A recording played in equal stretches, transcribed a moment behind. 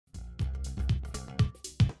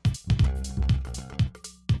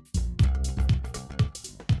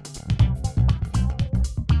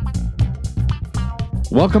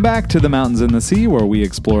Welcome back to The Mountains and the Sea, where we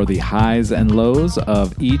explore the highs and lows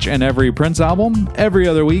of each and every Prince album every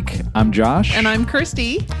other week. I'm Josh. And I'm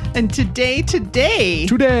Kirsty. And today,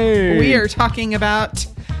 we are talking about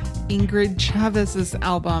Ingrid Chavez's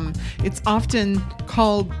album. It's often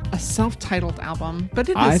called a self-titled album, but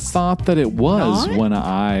it is. I thought that it was not? when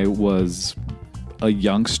I was a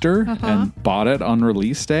youngster and bought it on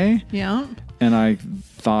release day. Yeah. And I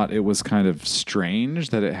thought it was kind of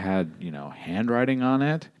strange that it had, handwriting on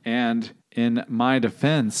it. And in my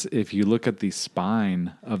defense, if you look at the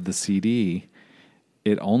spine of the CD,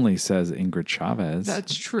 it only says Ingrid Chavez.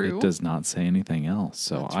 That's true. It does not say anything else.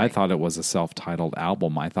 So I thought it was a self-titled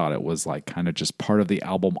album. I thought it was like kind of just part of the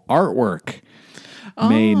album artwork.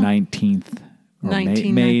 May 19th.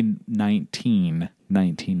 May 19,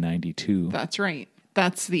 1992. That's right.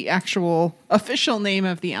 That's the actual official name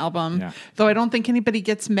of the album. Yeah. Though I don't think anybody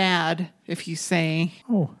gets mad if you say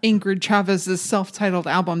Ingrid Chavez's self-titled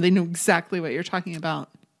album. They know exactly what you're talking about.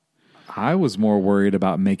 I was more worried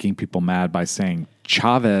about making people mad by saying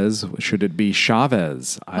Chavez. Should it be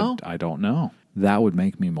Chavez? I don't know. That would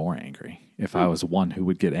make me more angry if I was one who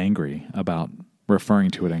would get angry about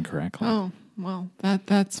referring to it incorrectly. Oh, well,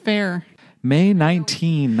 that's fair. May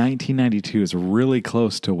 19, 1992 is really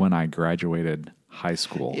close to when I graduated high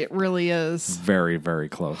school. It really is. Very, very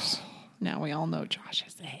close. Now we all know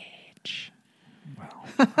Josh's age.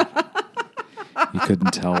 Well, you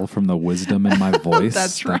couldn't tell from the wisdom in my voice.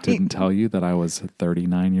 That's right. That didn't tell you that I was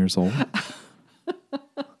 39 years old.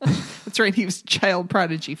 That's right. He was a child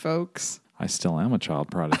prodigy, folks. I still am a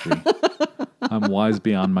child prodigy. I'm wise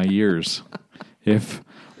beyond my years. If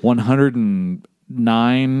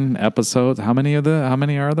 109 episodes, how many are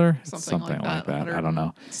there? Something like that. I don't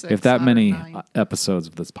know. If that many episodes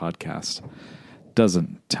of this podcast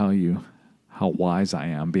doesn't tell you how wise I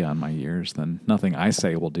am beyond my years, then nothing I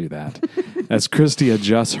say will do that. As Kirsty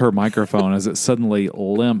adjusts her microphone as it suddenly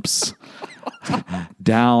limps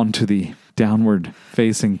down to the downward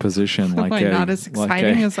facing position. Am I not as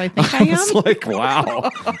exciting as I think I am? It's like,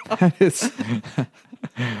 wow. That is...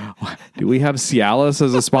 Do we have Cialis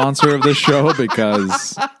as a sponsor of this show?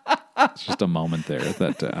 Because it's just a moment there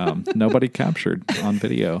that nobody captured on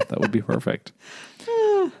video. That would be perfect.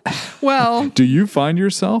 Well, do you find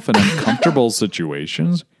yourself in uncomfortable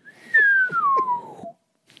situations?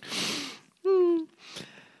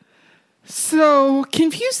 So,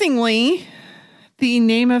 confusingly, the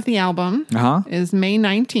name of the album is May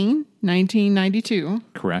 19, 1992.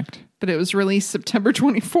 Correct. But it was released September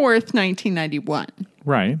 24th, 1991.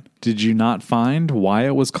 Right. Did you not find why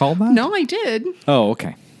it was called that? No, I did. Oh,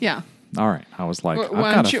 okay. Yeah. All right. I was like, I've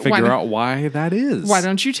got to figure out why that is. Why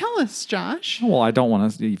don't you tell us, Josh? Well, I don't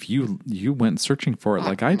want to. If you went searching for it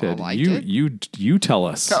like I did, you tell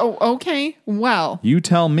us. Oh, okay. Well, you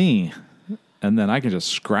tell me, and then I can just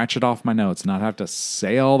scratch it off my notes, not have to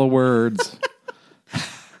say all the words.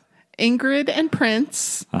 Ingrid and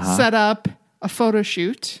Prince set up a photo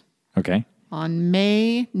shoot. Okay. On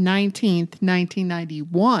May 19th,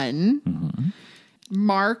 1991. Mm-hmm.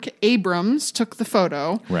 Mark Abrams took the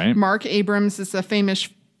photo. Right. Mark Abrams is a famous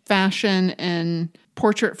fashion and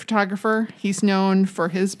portrait photographer. He's known for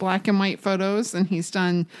his black and white photos, and he's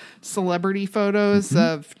done celebrity photos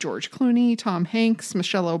of George Clooney, Tom Hanks,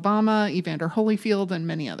 Michelle Obama, Evander Holyfield, and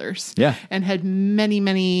many others. Yeah. And had many,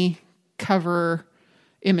 many cover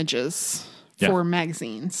images for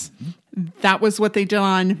magazines. That was what they did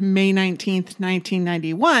on May 19th,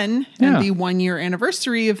 1991. And the 1 year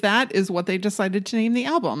anniversary of that is what they decided to name the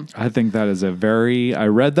album. I think that is I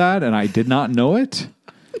read that and I did not know it.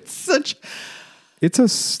 It's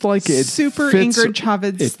super fits, Ingrid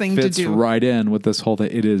Chavez thing to do. It fits right in with this whole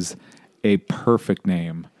thing. It is a perfect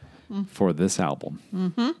name for this album.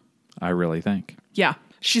 Mm-hmm. I really think. Yeah.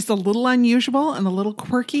 She's a little unusual and a little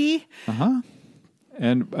quirky.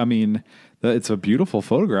 And I mean, it's a beautiful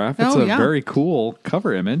photograph. It's a very cool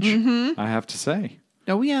cover image, I have to say.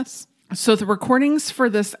 Oh, yes. So the recordings for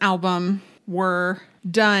this album were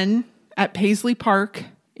done at Paisley Park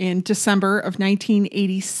in December of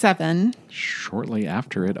 1987. Shortly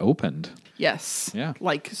after it opened. Yes. Yeah.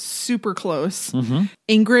 Like super close. Mm-hmm.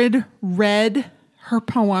 Ingrid read her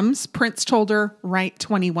poems. Prince told her, write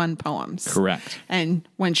 21 poems. Correct. And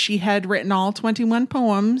when she had written all 21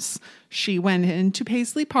 poems, she went into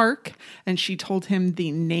Paisley Park and she told him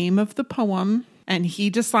the name of the poem, and he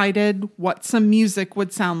decided what some music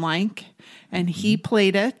would sound like, and he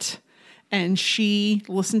played it, and she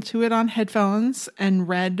listened to it on headphones and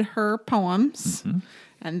read her poems.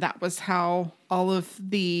 And that was how all of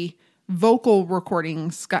the vocal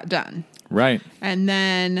recordings got done. Right. And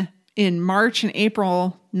then in March and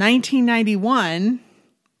April 1991,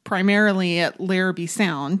 primarily at Larrabee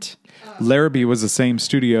Sound. Larrabee was the same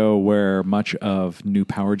studio where much of New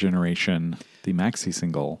Power Generation, the maxi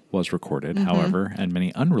single, was recorded, however, and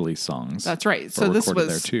many unreleased songs. That's right. So this was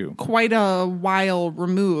there too. Quite a while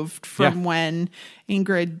removed from when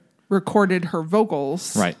Ingrid recorded her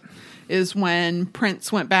vocals. Right. Is when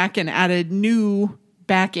Prince went back and added new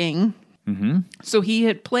backing. So he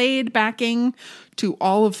had played backing to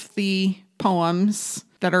all of the poems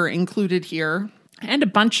that are included here and a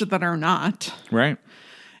bunch that are not. Right.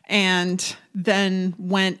 And then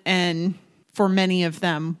went and, for many of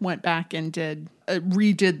them, went back and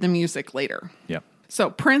redid the music later. Yep.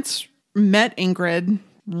 So Prince met Ingrid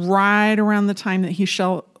right around the time that he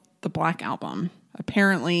shelved the Black Album.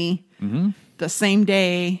 Apparently, the same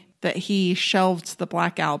day that he shelved the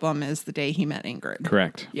Black Album is the day he met Ingrid.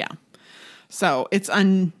 Correct. Yeah. So it's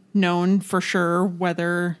unknown for sure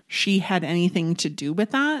whether she had anything to do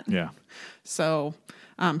with that. Yeah. So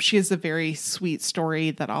she has a very sweet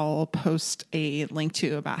story that I'll post a link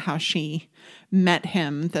to about how she met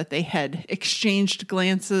him, that they had exchanged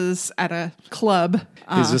glances at a club.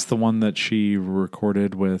 Is this the one that she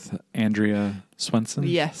recorded with Andrea Swenson?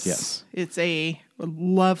 Yes. Yes. It's a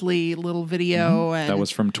lovely little video. And that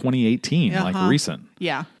was from 2018, like recent.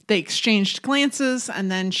 Yeah. They exchanged glances,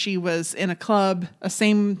 and then she was in a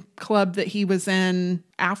same club that he was in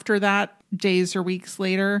after that, days or weeks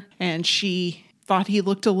later, and she thought he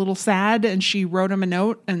looked a little sad, and she wrote him a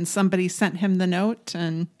note, and somebody sent him the note,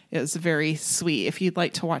 and it was very sweet. If you'd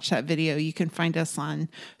like to watch that video, you can find us on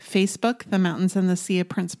Facebook, The Mountains and the Sea of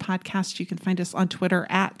Prince Podcast. You can find us on Twitter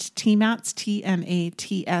at TMATS,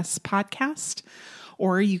 TMATS Podcast.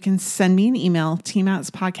 Or you can send me an email,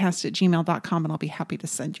 tmatspodcast@gmail.com, and I'll be happy to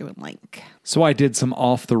send you a link. So I did some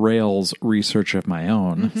off-the-rails research of my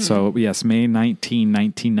own. So yes, May 19,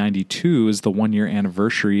 1992 is the one-year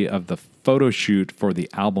anniversary of the photo shoot for the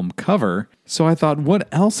album cover. So I thought, what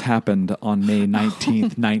else happened on May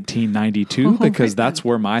 19th, 1992? Because that's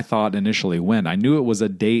where my thought initially went. I knew it was a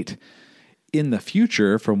date in the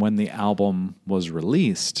future from when the album was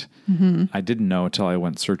released. I didn't know until I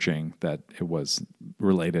went searching that it was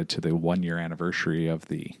related to the one-year anniversary of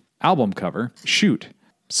the album cover shoot.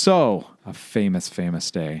 So, a famous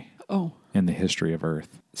day in the history of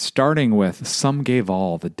Earth. Starting with Some Gave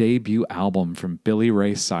All, the debut album from Billy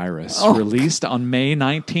Ray Cyrus, released on May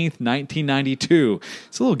 19th, 1992.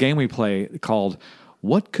 It's a little game we play called,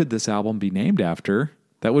 What Could This Album Be Named After?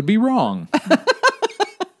 That would be wrong.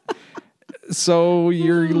 So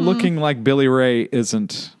you're looking like Billy Ray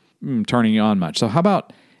isn't turning you on much. So how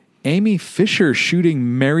about Amy Fisher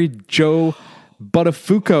shooting Mary Jo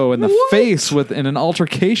Buttafuoco in the face in an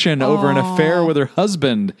altercation over an affair with her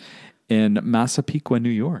husband in Massapequa,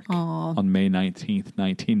 New York on May 19th,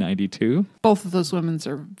 1992. Both of those women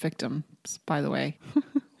are victims, by the way.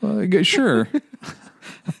 Sure.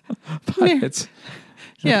 But it's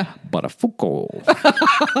Buttafuoco.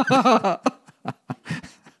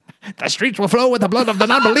 The streets will flow with the blood of the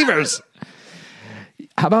non-believers.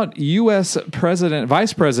 How about U.S.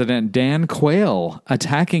 Vice President Dan Quayle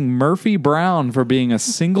attacking Murphy Brown for being a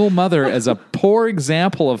single mother as a poor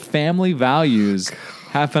example of family values?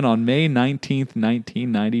 Happened on May 19th,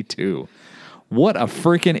 1992. What a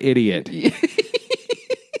freaking idiot.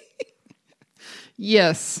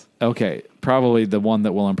 Yes. Okay, probably the one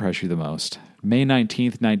that will impress you the most. May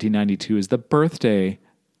 19th, 1992 is the birthday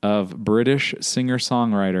of British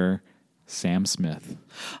singer-songwriter Sam Smith.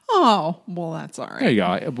 Oh, well, that's all right. There you go.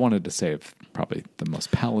 I wanted to save probably the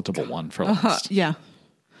most palatable one for last. Yeah.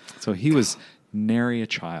 So he was nary a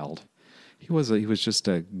child. He was just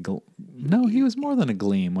he was more than a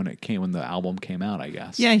gleam when the album came out, I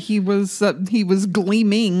guess. Yeah, he was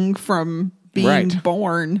gleaming from being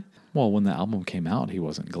born. Well, when the album came out, he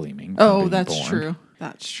wasn't gleaming. That's true.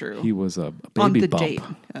 That's true. He was a baby on the bump. date.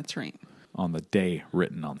 That's right. On the day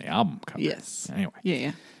written on the album cover. Yes. Anyway.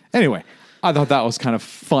 Yeah. Anyway, I thought that was kind of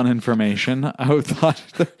fun information. I thought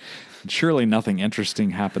surely nothing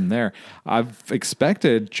interesting happened there. I've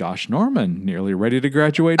expected Josh Norman nearly ready to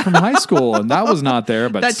graduate from high school, and that was not there.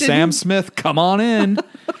 But Sam Smith, come on in.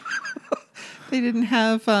 They didn't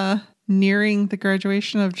have nearing the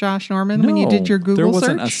graduation of Josh Norman when you did your Google search?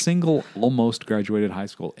 There wasn't a single almost graduated high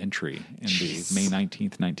school entry in the May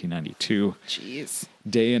 19th, 1992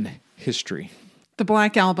 day in history. The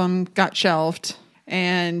Black Album got shelved,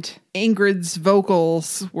 and Ingrid's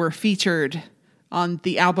vocals were featured on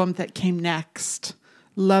the album that came next,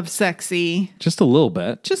 Love Sexy. Just a little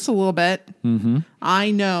bit. Mm-hmm.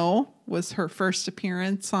 I Know was her first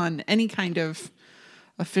appearance on any kind of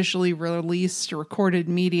officially released or recorded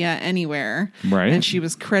media anywhere. Right. And she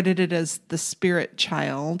was credited as the Spirit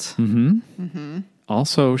Child. Mm-hmm. Mm-hmm.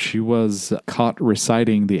 Also, she was caught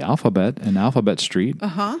reciting the alphabet in Alphabet Street.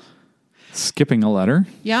 Skipping a letter.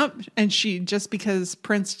 Yep. And she, just because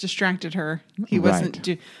Prince distracted her, he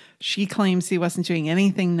wasn't, she claims he wasn't doing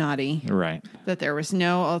anything naughty. Right. That there was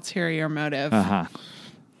no ulterior motive.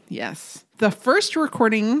 Yes. The first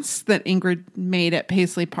recordings that Ingrid made at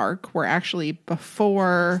Paisley Park were actually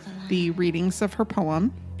before the readings of her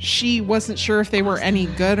poem. She wasn't sure if they were any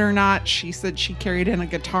good or not. She said she carried in a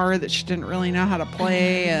guitar that she didn't really know how to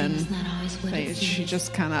play, and she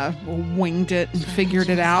just kind of winged it and figured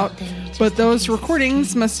it out. But those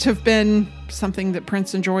recordings must have been something that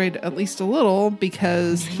Prince enjoyed at least a little,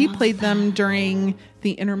 because he played them during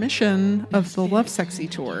the intermission of the Love Sexy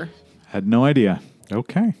tour. Had no idea.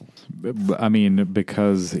 Okay. I mean,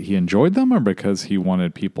 because he enjoyed them, or because he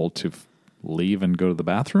wanted people to leave and go to the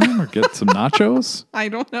bathroom or get some nachos? I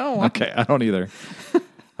don't know. Okay, I don't either.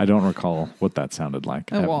 I don't recall what that sounded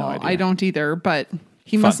like. I have no idea. I don't either, but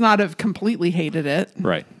he must not have completely hated it.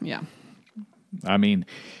 Right. Yeah. I mean,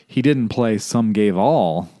 he didn't play Some Gave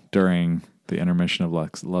All during the intermission of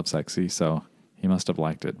Love Sexy, so he must have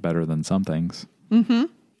liked it better than some things. Mm-hmm.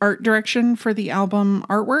 Art direction for the album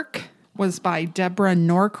artwork was by Deborah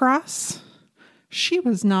Norcross. She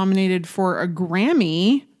was nominated for a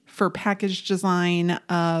Grammy for package design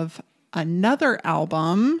of another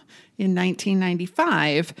album in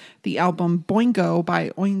 1995, the album Boingo by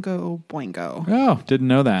Oingo Boingo. Oh, didn't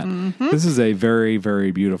know that. Mm-hmm. This is a very,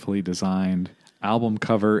 very beautifully designed album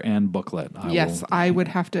cover and booklet. I would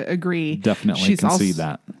have to agree. Definitely concede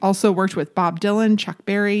that. Also worked with Bob Dylan, Chuck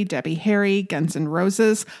Berry, Debbie Harry, Guns N'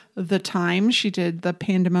 Roses. The Time, she did the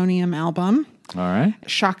Pandemonium album. All right.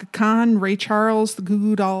 Chaka Khan, Ray Charles, the Goo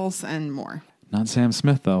Goo Dolls, and more. Not Sam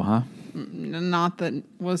Smith, though, huh? Not that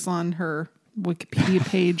was on her Wikipedia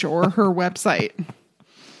page or her website.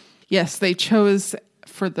 Yes, they chose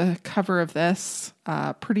for the cover of this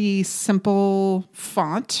pretty simple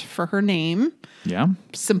font for her name. Yeah.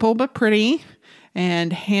 Simple but pretty.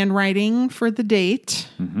 And handwriting for the date.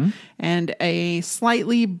 Mm-hmm. And a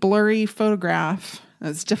slightly blurry photograph.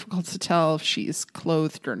 It's difficult to tell if she's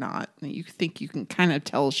clothed or not. You think you can kind of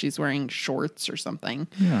tell she's wearing shorts or something.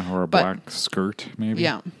 Yeah, or a black skirt, maybe.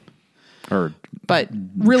 Yeah. But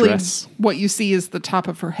really, dress. What you see is the top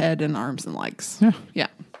of her head and arms and legs. Yeah. Yeah.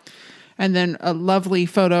 And then a lovely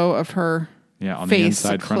photo of her on face,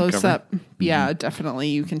 the inside front close cover. up. Mm-hmm. Yeah, definitely.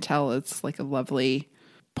 You can tell it's like a lovely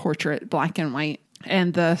portrait, black and white.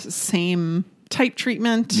 And the same type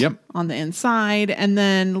treatment on the inside. And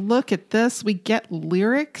then look at this. We get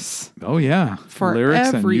lyrics. Oh, yeah. For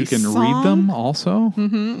lyrics, every and you can song. read them also.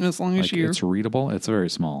 Mm-hmm. As long as it's readable. It's very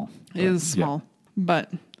small. It is small, but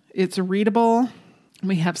it's readable.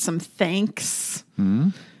 We have some thanks. Mm-hmm.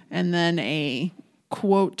 And then a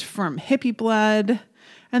quote from Hippie Blood.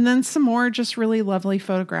 And then some more just really lovely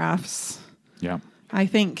photographs. Yeah. I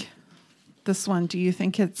think this one, do you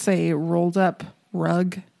think it's a rolled up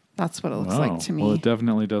rug? That's what it looks like to me. Well, it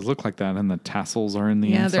definitely does look like that. And the tassels are in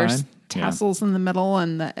the inside. There's tassels in the middle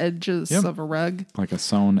and the edges of a rug. Like a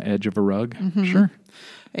sewn edge of a rug. Mm-hmm. Sure.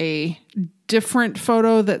 A different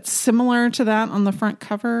photo that's similar to that on the front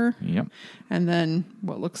cover. Yep. And then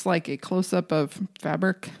what looks like a close-up of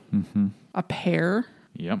fabric. Mm-hmm. A pear.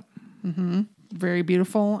 Yep. Mm-hmm. Very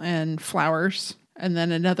beautiful. And flowers. And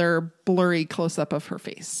then another blurry close-up of her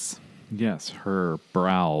face. Yes, her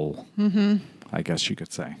brow. Mm-hmm. I guess you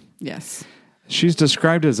could say. Yes. She's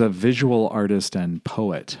described as a visual artist and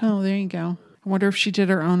poet. Oh, there you go. I wonder if she did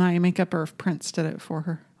her own eye makeup or if Prince did it for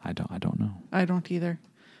her. I don't know. I don't either.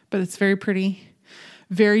 But it's very pretty.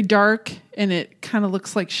 Very dark, and it kind of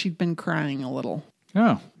looks like she'd been crying a little.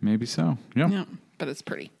 Oh, maybe so. Yep. Yeah, but it's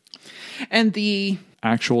pretty. And the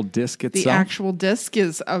actual disc itself? The actual disc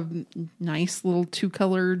is a nice little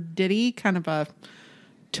two-color ditty, kind of a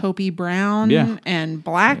taupey brown and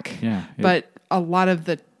black. Yeah. But a lot of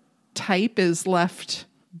the type is left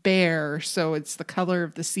bare, so it's the color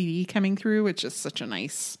of the CD coming through, which is such a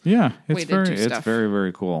nice way to do stuff. It's very,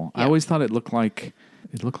 very cool. Yeah. I always thought it looked like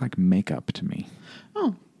makeup to me.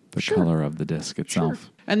 Oh, the color of the disc itself. Sure.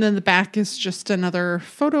 And then the back is just another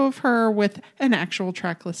photo of her with an actual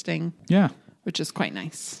track listing. Yeah. Which is quite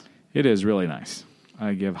nice. It is really nice.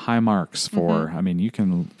 I give high marks for, I mean, you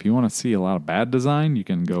can, if you want to see a lot of bad design, you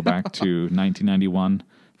can go back to 1991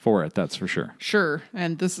 for it. That's for sure. Sure.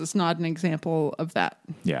 And this is not an example of that.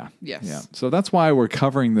 Yeah. Yes. Yeah. So that's why we're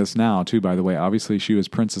covering this now, too, by the way. Obviously, she was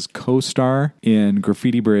Prince's co-star in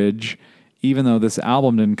Graffiti Bridge. Even though this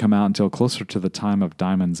album didn't come out until closer to the time of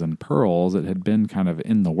Diamonds and Pearls, it had been kind of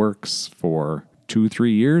in the works for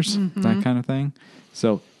 2-3 years, that kind of thing.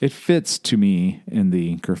 So it fits to me in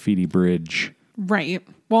the Graffiti Bridge right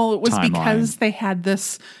Well, it was timeline. Because they had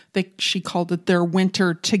this, she called it their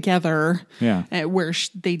winter together. Yeah. Where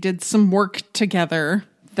they did some work together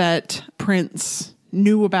that Prince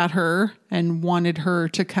knew about her and wanted her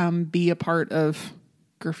to come be a part of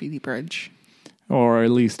Graffiti Bridge. Or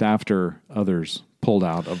at least after others pulled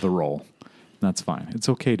out of the role. That's fine. It's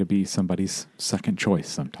okay to be somebody's second choice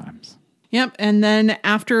sometimes. Yep. And then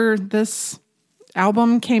after this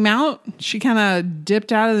album came out, she kind of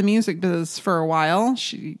dipped out of the music business for a while.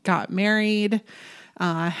 She got married,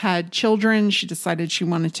 had children. She decided she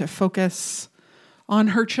wanted to focus on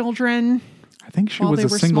her children. I think she was a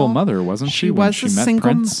single mother, wasn't she? When she met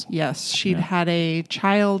Prince? Yes. She'd had a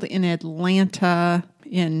child in Atlanta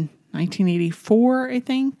in 1984, I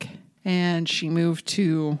think. And she moved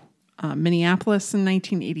to Minneapolis in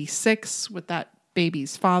 1986 with that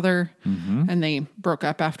baby's father, and they broke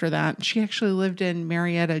up after that. She actually lived in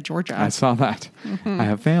Marietta, Georgia. I saw that. I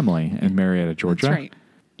have family in Marietta, Georgia. That's right.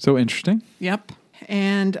 So interesting. Yep.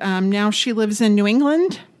 And now she lives in New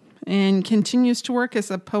England and continues to work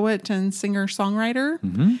as a poet and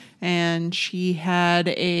singer-songwriter. And she had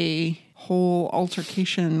a whole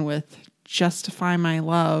altercation with Justify My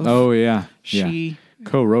Love. Oh, yeah. She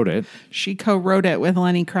co-wrote it. She co-wrote it with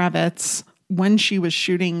Lenny Kravitz when she was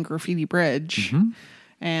shooting Graffiti Bridge.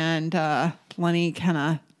 And Lenny kind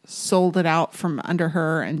of sold it out from under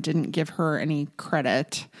her and didn't give her any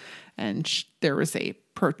credit. And there was a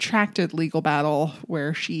protracted legal battle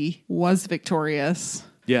where she was victorious.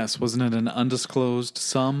 Yes. Wasn't it an undisclosed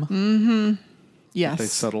sum? Yes. They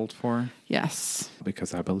settled for? Yes.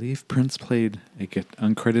 Because I believe Prince played a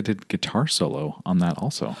uncredited guitar solo on that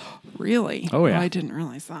also. Really? Oh, yeah. I didn't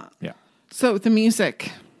realize that. Yeah. So the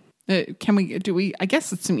music, I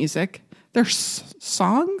guess it's music. There's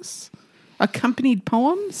songs, accompanied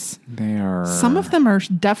poems. They are. Some of them are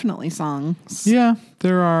definitely songs. Yeah.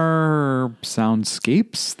 There are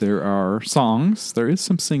soundscapes. There are songs. There is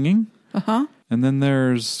some singing. And then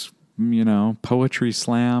there's, poetry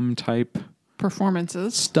slam type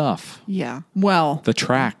performances. Stuff. Yeah. Well. The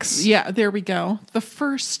tracks. Yeah, there we go. The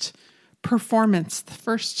first performance, the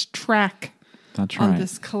first track. That's right. On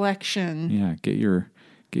this collection. Yeah, get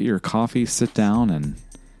your coffee, sit down, and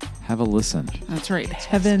have a listen. That's right.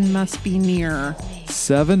 Heaven Must Be Near.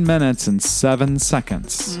 7 minutes and 7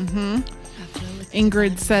 seconds.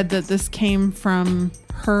 Ingrid said that this came from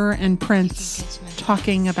her and Prince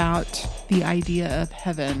talking about the idea of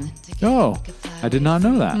heaven. Oh, I did not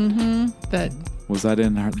know that. Was that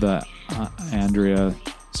in the Andrea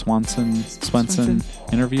Swenson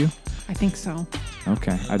interview? I think so.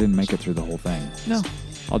 Okay, I didn't make it through the whole thing. No.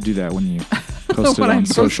 I'll do that when you post it on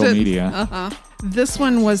social media. This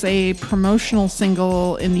one was a promotional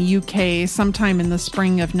single in the UK sometime in the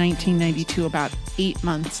spring of 1992, about 8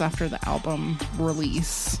 months after the album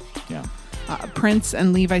release. Yeah. Prince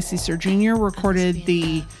and Levi Seacer Jr. recorded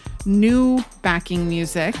the new backing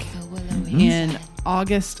music in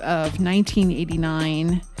August of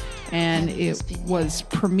 1989, and it was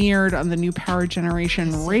premiered on the New Power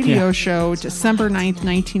Generation radio show December 9th,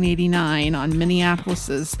 1989 on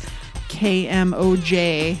Minneapolis's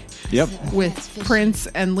KMOJ. Yep. With Prince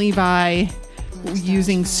and Levi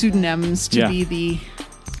using pseudonyms to be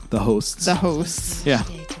the hosts. The hosts. Yeah.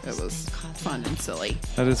 It was fun and silly.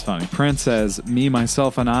 That is funny. Prince as Me,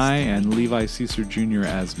 Myself, and I, and Levi Seacer Jr.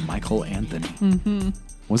 as Michael Anthony.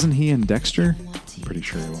 Wasn't he in Dexter? I'm pretty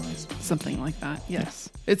sure he was. Something like that, yes.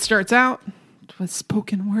 It starts out with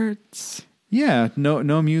spoken words. Yeah,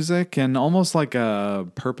 no music, and almost like a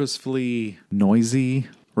purposefully noisy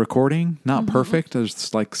recording. Not perfect.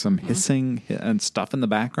 There's like some hissing and stuff in the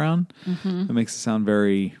background. That makes it sound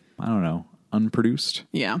very, I don't know, unproduced.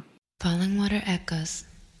 Yeah. Falling water echoes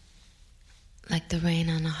like the rain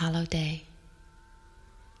on a hollow day.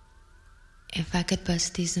 If I could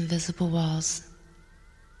bust these invisible walls,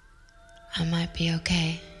 I might be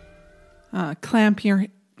okay. Clap your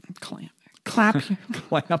Clamp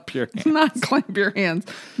your hands. Not clamp your hands.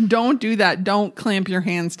 Don't do that. Don't clamp your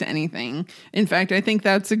hands to anything. In fact, I think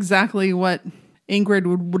that's exactly what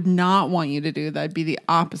Ingrid would not want you to do. That'd be the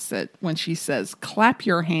opposite when she says, clap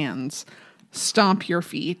your hands, stomp your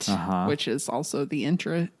feet, which is also the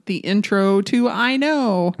intro to I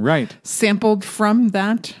Know. Right. Sampled from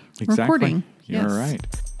that recording. You're right.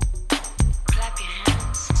 Clap your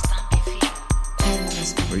hands, stomp your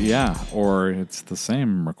feet. Yeah, or it's the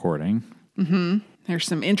same recording. There's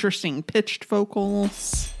some interesting pitched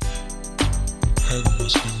vocals.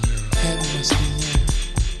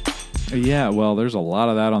 Yeah, well, there's a lot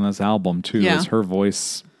of that on this album, too. Yeah. As her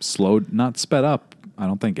voice slowed, not sped up, I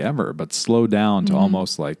don't think ever, but slowed down to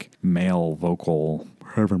almost like male vocal.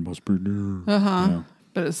 Heaven must be near. Yeah.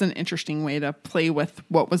 But it's an interesting way to play with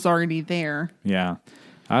what was already there. Yeah.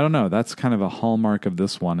 I don't know. That's kind of a hallmark of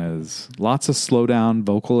this one is lots of slow down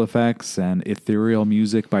vocal effects and ethereal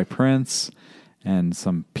music by Prince and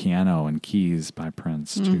some piano and keys by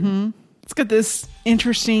Prince too. Mm-hmm. It's got this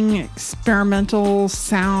interesting experimental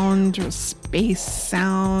sound, space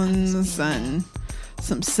sounds, and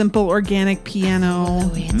some simple organic piano.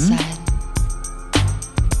 Inside.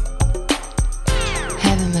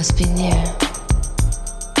 Heaven must be near,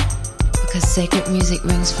 because sacred music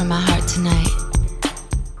rings from my heart tonight.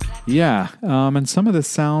 Yeah, and some of this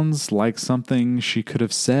sounds like something she could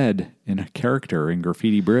have said in a character in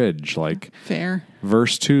Graffiti Bridge, like Fair.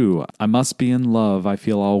 Verse 2, I must be in love, I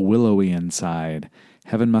feel all willowy inside.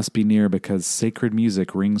 Heaven must be near because sacred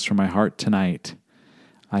music rings from my heart tonight.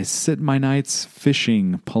 I sit my nights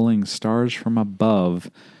fishing, pulling stars from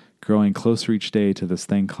above, growing closer each day to this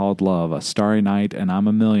thing called love. A starry night and I'm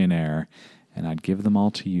a millionaire, and I'd give them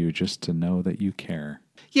all to you just to know that you care.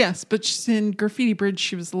 Yes, but in Graffiti Bridge,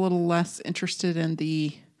 she was a little less interested in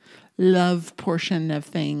the love portion of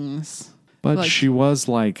things. But like, she was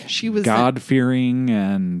God-fearing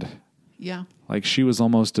and yeah, like she was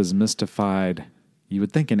almost as mystified. You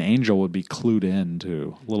would think an angel would be clued in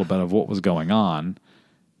to a little bit of what was going on,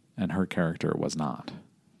 and her character was not,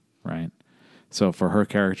 right? So for her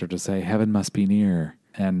character to say, heaven must be near,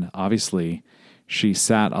 and obviously she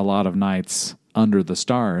sat a lot of nights under the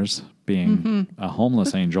stars, being a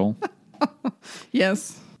homeless angel.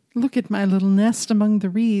 Yes. Look at my little nest among the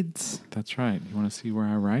reeds. That's right. You want to see where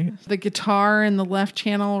I write? The guitar in the left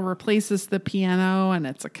channel replaces the piano, and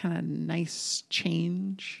it's a kind of nice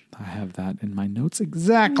change. I have that in my notes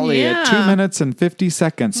exactly at 2 minutes and 50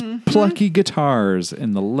 seconds. Plucky guitars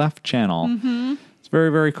in the left channel. It's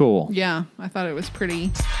very, very cool. Yeah, I thought it was pretty.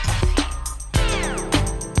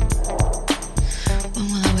 When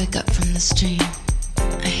will I wake up from the stream?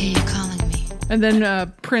 I hear you calling me. And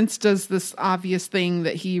then Prince does this obvious thing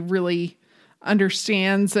that he really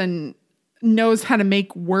understands and knows how to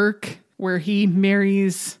make work, where he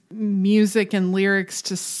marries music and lyrics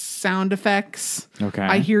to sound effects. Okay.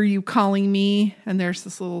 I hear you calling me, and there's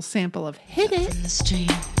this little sample of hit it. From the stream,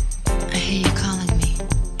 I hear you calling me.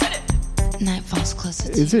 Night falls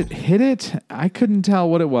closer to Is it hit it? I couldn't tell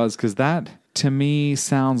what it was because that to me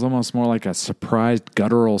sounds almost more like a surprised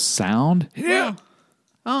guttural sound. Yeah.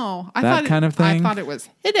 Oh, I that thought kind of thing. I thought it was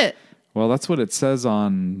hit it. Well, that's what it says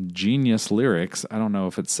on Genius Lyrics. I don't know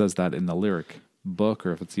if it says that in the lyric book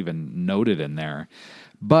or if it's even noted in there.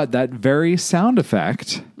 But that very sound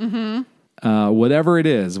effect, whatever it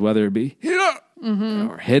is, whether it be hit it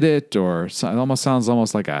or hit it, or it almost sounds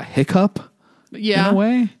almost like a hiccup in a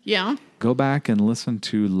way. Yeah. Go back and listen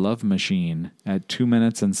to Love Machine at 2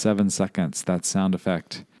 minutes and 7 seconds. That sound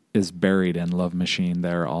effect is buried in Love Machine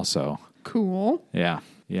there also. Cool. Yeah.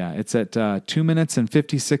 Yeah. It's at 2 minutes and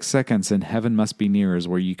 56 seconds, and Heaven Must Be Near is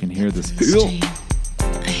where you can hear this.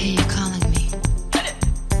 I hear you calling me.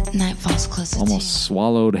 Night falls closer almost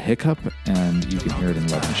swallowed hiccup, and you can hear it in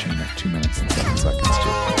Love Machine at 2 minutes and 7 seconds too.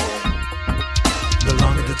 The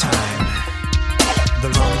longer the time, the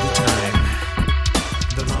longer the time,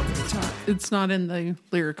 the longer the time. It's not in the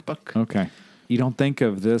lyric book. Okay. You don't think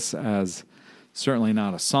of this as certainly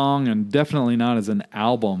not a song and definitely not as an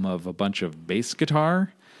album of a bunch of bass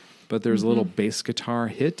guitar, but there's a little bass guitar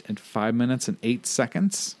hit at 5 minutes and 8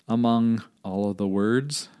 seconds among all of the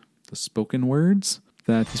words, the spoken words.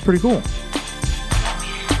 That is pretty cool.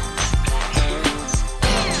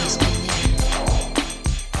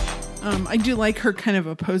 I do like her kind of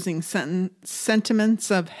opposing sentiments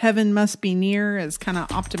of heaven must be near as kind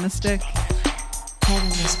of optimistic. Heaven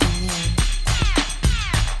must be near.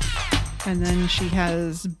 And then she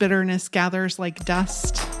has bitterness gathers like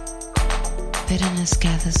dust. Bitterness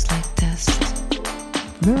gathers like dust.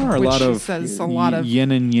 There are a lot of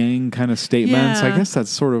yin and yang kind of statements. Yeah. I guess that's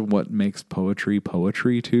sort of what makes poetry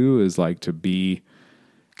too, is like to be,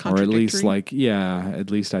 or at least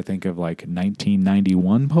at least I think of like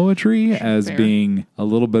 1991 poetry as being a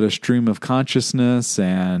little bit of stream of consciousness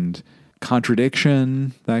and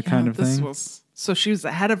contradiction, that kind of thing. So she was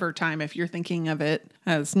ahead of her time if you're thinking of it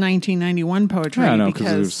as 1991 poetry. Yeah, no,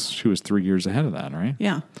 because she was 3 years ahead of that, right?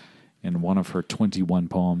 Yeah. In one of her 21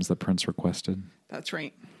 poems that Prince requested. That's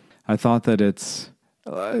right. I thought that it's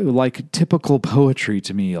like typical poetry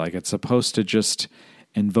to me. Like it's supposed to just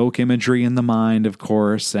invoke imagery in the mind, of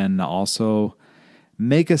course, and also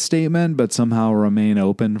make a statement, but somehow remain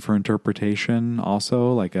open for interpretation.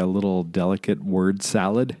 Also, like a little delicate word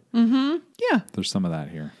salad. Mm-hmm. Yeah. There's some of that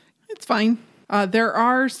here. It's fine. There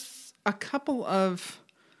are a couple of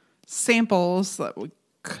samples that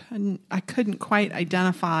I couldn't quite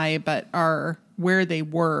identify, but are where they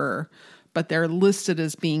were, but they're listed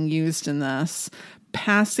as being used in this.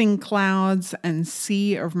 Passing Clouds and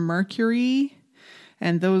Sea of Mercury.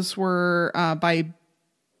 And those were by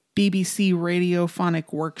BBC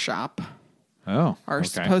Radiophonic Workshop. Oh, are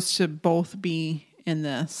supposed to both be in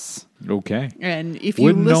this. Okay. And if you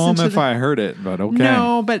wouldn't listen know them to if I heard it, but okay.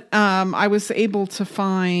 No, but I was able to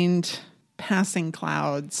find Passing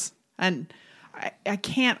Clouds, and I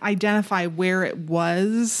can't identify where it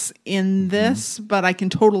was in this, but I can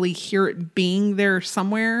totally hear it being there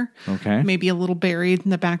somewhere. Okay. Maybe a little buried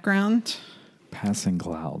in the background. Passing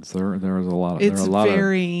Clouds. There was a lot of... It's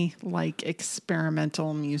very like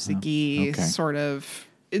experimental music-y sort of...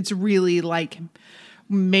 It's really like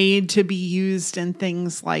made to be used in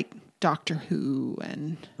things like Doctor Who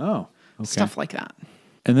and stuff like that.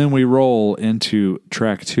 And then we roll into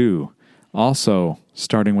track 2, also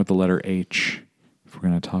starting with the letter H. If we're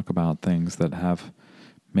going to talk about things that have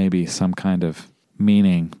maybe some kind of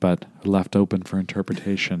meaning but left open for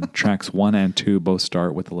interpretation, tracks 1 and 2 both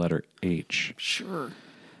start with the letter H. Sure.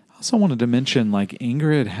 I also wanted to mention, like,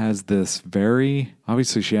 Ingrid has this very,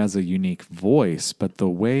 obviously she has a unique voice, but the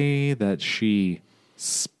way that she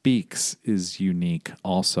speaks is unique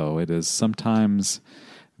also. It is sometimes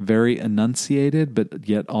very enunciated, but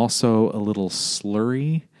yet also a little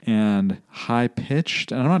slurry and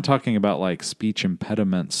high-pitched. And I'm not talking about like speech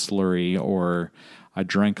impediment slurry or I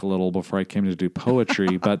drank a little before I came to do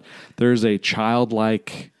poetry, but there's a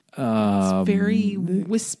childlike... it's very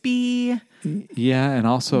wispy. Yeah, and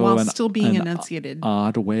also while still being enunciated.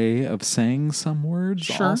 Odd way of saying some words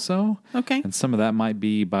also. Okay. And some of that might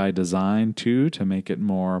be by design too, to make it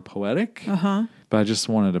more poetic. Uh-huh. But I just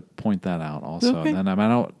wanted to point that out also. Okay. And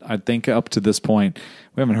I think up to this point,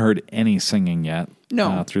 we haven't heard any singing yet.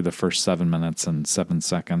 No. Through the first 7 minutes and 7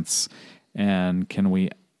 seconds. And can we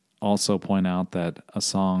also point out that a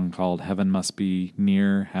song called Heaven Must Be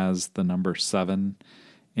Near has the number 7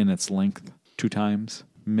 in its length 2 times?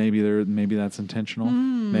 Maybe that's intentional.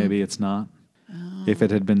 Maybe it's not. Oh. If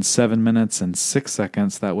it had been 7 minutes and 6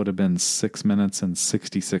 seconds, that would have been 6 minutes and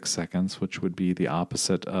 66 seconds, which would be the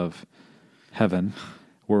opposite of heaven.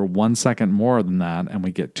 We're 1 second more than that, and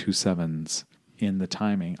we get 2 sevens in the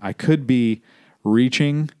timing. I could be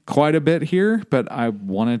reaching quite a bit here, but I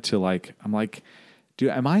wanted to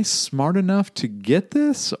am I smart enough to get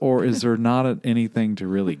this, or is there not anything to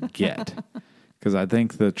really get? Because I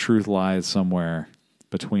think the truth lies somewhere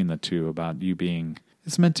between the two about you being...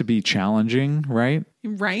 It's meant to be challenging, right?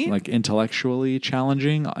 Right. Like intellectually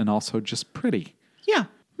challenging and also just pretty. Yeah.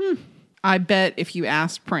 I bet if you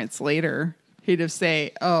asked Prince later, he'd have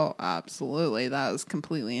say, oh, absolutely, that was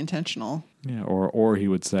completely intentional. Yeah, or he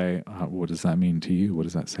would say, what does that mean to you? What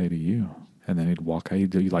does that say to you? And then he'd walk out,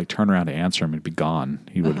 he'd like turn around to answer him and be gone.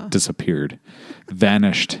 He would have disappeared,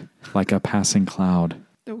 vanished like a passing cloud.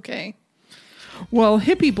 Okay. Well,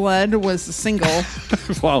 Hippie Blood was a single.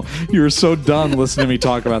 Wow, you were so done listening to me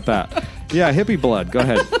talk about that. Yeah, Hippie Blood, go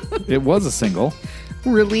ahead. It was a single.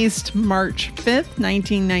 Released March 5th,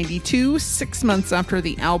 1992, 6 months after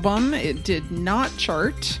the album. It did not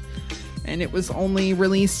chart, and it was only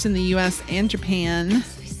released in the U.S. and Japan.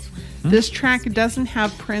 This track doesn't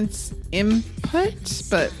have Prince input,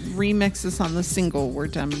 but remixes on the single were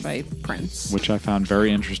done by Prince. Which I found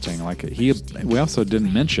very interesting. We also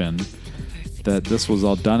didn't mention that this was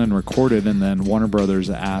all done and recorded, and then Warner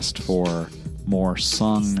Brothers asked for more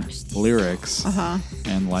sung lyrics.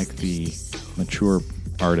 And like the mature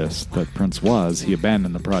artist that Prince was, he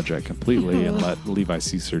abandoned the project completely and let Levi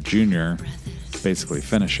Ceasar Jr. basically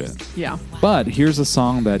finish it. Yeah. But here's a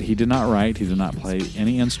song that he did not write, he did not play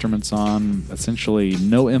any instruments on, essentially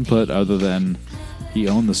no input other than he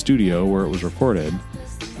owned the studio where it was recorded.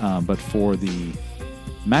 But for the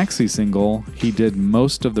maxi single, he did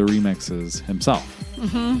most of the remixes himself.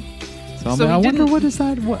 So I wonder what is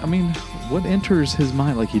that? What enters his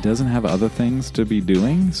mind? Like, he doesn't have other things to be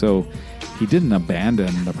doing, so he didn't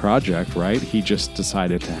abandon the project, right? He just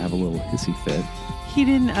decided to have a little hissy fit. He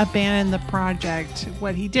didn't abandon the project.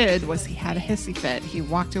 What he did was he had a hissy fit. He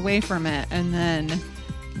walked away from it, and then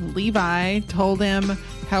Levi told him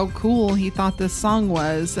how cool he thought this song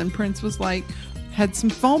was, and Prince was like, had some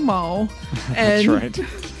FOMO. And that's right.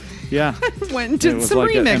 Yeah. Went and did some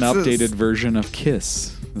remixes. It was like an updated version of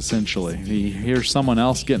Kiss, essentially. He hears someone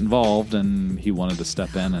else get involved, and he wanted to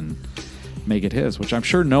step in and make it his, which I'm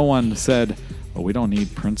sure no one said, oh, we don't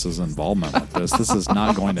need Prince's involvement with this. This is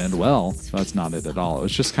not going to end well. That's not it at all. It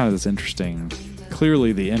was just kind of this interesting...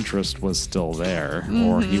 Clearly the interest was still there,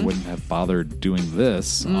 or he wouldn't have bothered doing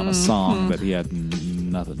this on a song that he had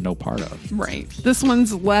no part of. Right. This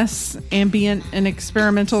one's less ambient and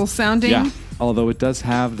experimental sounding. Yeah. Although it does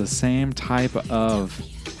have the same type of,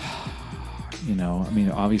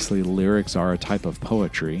 obviously lyrics are a type of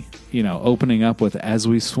poetry. Opening up with, as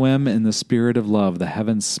we swim in the spirit of love, the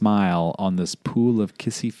heavens smile on this pool of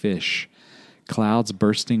kissy fish. Clouds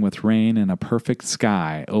bursting with rain and a perfect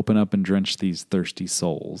sky open up and drench these thirsty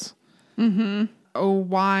souls. Mm-hmm. Oh,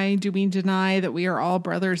 why do we deny that we are all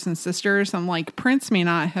brothers and sisters? I'm like, Prince may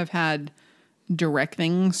not have had direct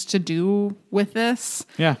things to do with this.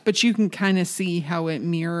 Yeah. But you can kind of see how it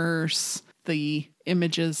mirrors the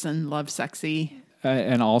images in Lovesexy.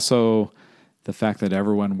 And also the fact that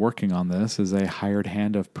everyone working on this is a hired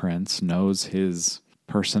hand of Prince, knows his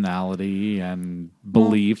personality and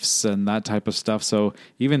beliefs and that type of stuff. So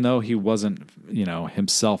even though he wasn't,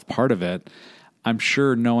 himself part of it, I'm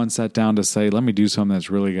sure no one sat down to say, let me do something that's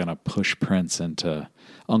really going to push Prince into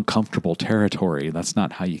uncomfortable territory. That's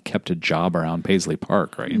not how you kept a job around Paisley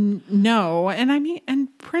Park, right? No.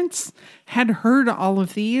 And Prince had heard all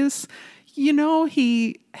of these.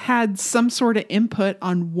 He had some sort of input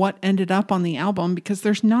on what ended up on the album because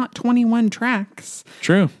there's not 21 tracks.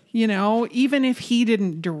 True. Even if he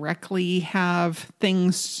didn't directly have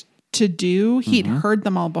things to do, he'd heard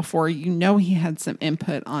them all before. He had some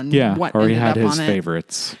input on what ended up on it. Or he had his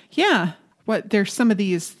favorites. Yeah. There's some of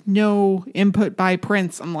these no input by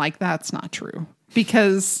Prince. I'm like, that's not true.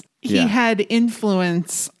 Because he had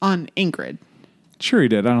influence on Ingrid. Sure he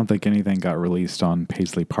did. I don't think anything got released on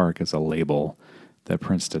Paisley Park as a label that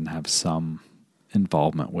Prince didn't have some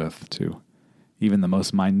involvement with to even the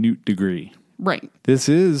most minute degree. Right. This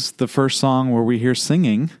is the first song where we hear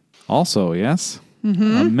singing also, yes?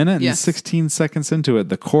 Mm-hmm. A minute and 16 seconds into it,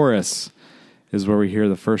 the chorus is where we hear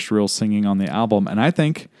the first real singing on the album. And I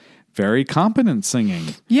think very competent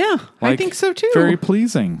singing. Yeah, I think so too. Very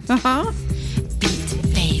pleasing. Uh-huh.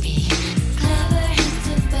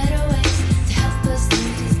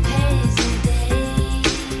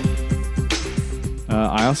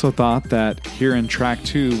 I also thought that here in track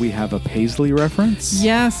 2, we have a Paisley reference.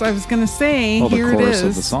 Yes, I was going to say, here the chorus it is.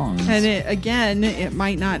 Of the songs. And it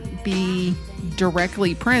might not be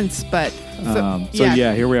directly Prince, but...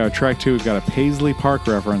 here we are. Track 2, we've got a Paisley Park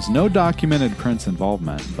reference. No documented Prince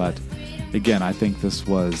involvement, but again, I think this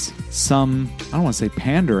was some, I don't want to say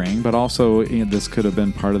pandering, but also this could have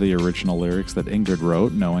been part of the original lyrics that Ingrid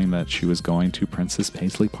wrote, knowing that she was going to Prince's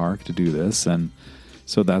Paisley Park to do this. And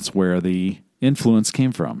so that's where the influence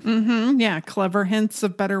came from. Mm-hmm. Yeah, clever hints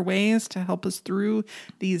of better ways to help us through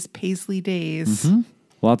these Paisley days. Mm-hmm.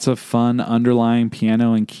 Lots of fun underlying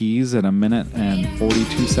piano and keys at a minute and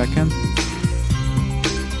 42 seconds.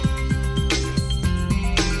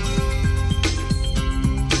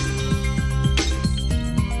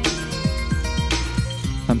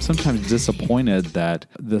 I'm sometimes disappointed that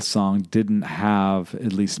this song didn't have,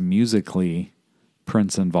 at least musically,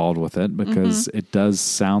 Prince involved with it, because it does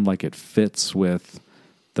sound like it fits with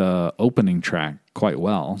the opening track quite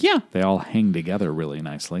well. Yeah. They all hang together really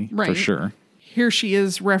nicely, for sure. Here she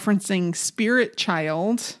is referencing Spirit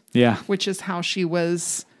Child. Yeah. Which is how she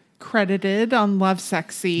was credited on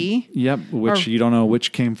Lovesexy. Yep, which you don't know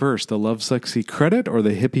which came first, the Lovesexy credit or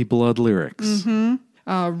the Hippie Blood lyrics. Mm-hmm.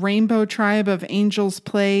 Rainbow Tribe of Angels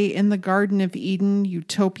play in the Garden of Eden,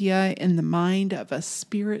 utopia in the mind of a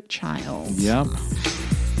spirit child. Yep. A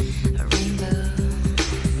rainbow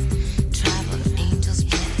tribe of angels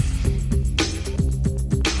play in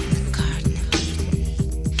the Garden of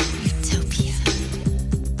Eden, utopia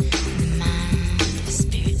in the mind of a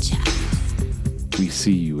spirit child. We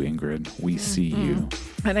see you, Ingrid. We see you.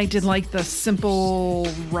 And I did like the simple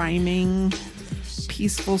rhyming.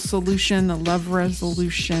 Peaceful solution, a love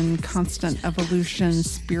resolution, constant evolution,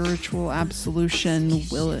 spiritual absolution,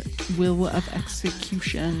 will of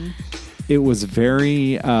execution. It was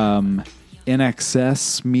very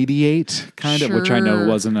NXS mediate kind of, which I know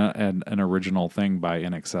wasn't an original thing by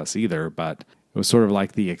NXS either, but it was sort of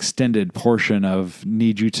like the extended portion of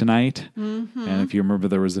Need You Tonight. Mm-hmm. And if you remember,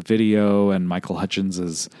 there was a video and Michael Hutchins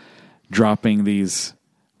is dropping these.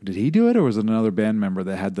 Did he do it, or was it another band member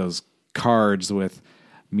that had those cards with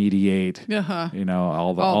mediate,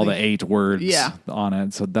 all the 8 words on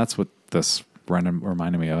it. So that's what this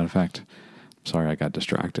reminded me of. In fact, sorry, I got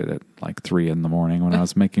distracted at like 3 a.m. when I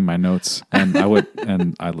was making my notes, and I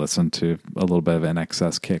listened to a little bit of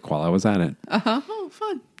NXS Kick while I was at it. Oh,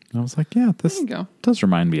 fun. And I was like, yeah, this does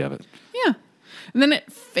remind me of it. Yeah. And then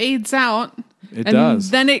it fades out. It does.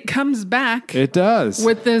 Then it comes back. It does.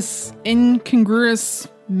 With this incongruous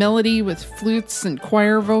melody with flutes and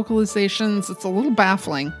choir vocalizations. It's a little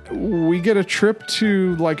baffling. We get a trip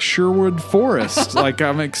to like Sherwood Forest. Like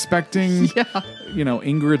I'm expecting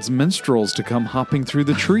Ingrid's minstrels to come hopping through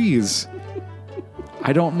the trees.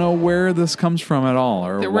 I don't know where this comes from at all,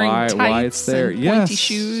 or why it's there. And yes, pointy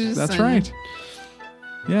shoes. That's right.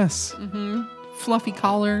 Yes. Mm-hmm. Fluffy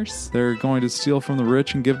collars. They're going to steal from the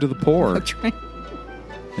rich and give to the poor. That's right.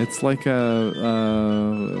 It's like a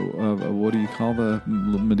what do you call the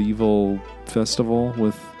medieval festival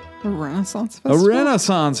with a Renaissance festival? A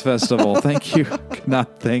Renaissance festival. Thank you. Could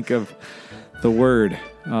not think of the word.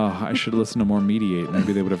 Oh, I should listen to more Mediate.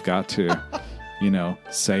 Maybe they would have got to,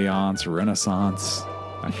 seance, Renaissance.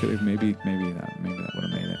 I could have maybe that would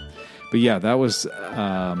have made it. But yeah, that was.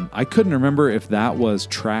 I couldn't remember if that was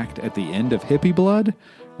tracked at the end of Hippie Blood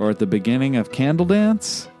or at the beginning of Candle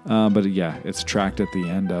Dance. But yeah, it's tracked at the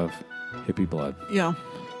end of Hippie Blood. Yeah.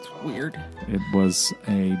 Weird. It was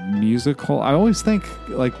a musical. I always think,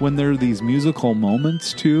 like, when there are these musical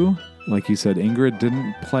moments too, like you said, Ingrid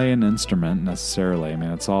didn't play an instrument necessarily. I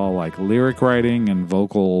mean, it's all like lyric writing and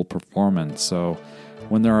vocal performance. So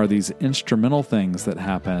when there are these instrumental things that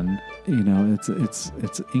happen, it's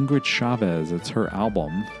Ingrid Chavez. It's her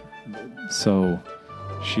album. So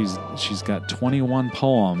she's got 21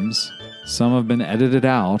 poems. Some have been edited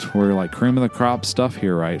out. We're like cream of the crop stuff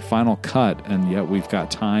here, right? Final cut, and yet we've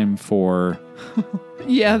got time for...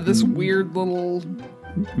 this weird little...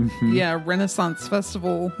 Renaissance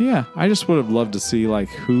festival. Yeah, I just would have loved to see, like,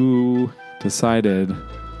 who decided,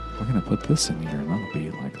 we're going to put this in here, and that'll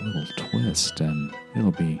be like a little twist, and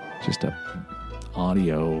it'll be just a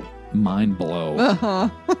audio mind blow.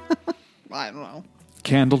 I don't know.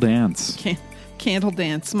 Candle Dance. Candle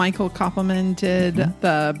Dance. Michael Koppelman did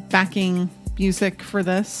the backing music for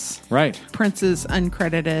this. Right. Prince is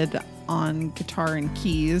uncredited on guitar and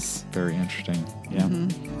keys. Very interesting. Yeah.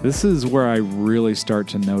 Mm-hmm. This is where I really start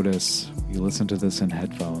to notice, you listen to this in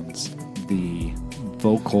headphones, the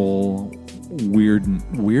vocal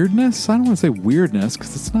weirdness. I don't want to say weirdness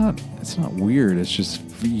because it's not weird. It's just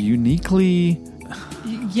uniquely...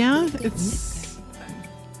 Yeah, it's...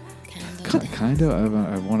 Kind of,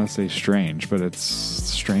 I want to say strange, but it's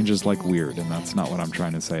strange is like weird, and that's not what I'm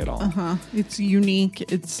trying to say at all. It's unique,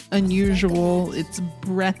 it's unusual, it's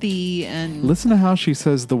breathy, and... Listen to how she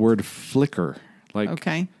says the word flicker. Like,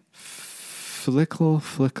 okay. Flickle,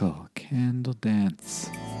 flickle, candle dance.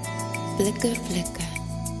 Flicker,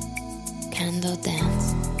 flicker, candle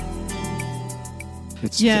dance.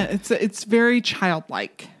 It's very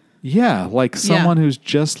childlike. Yeah, like someone who's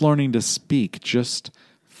just learning to speak, just...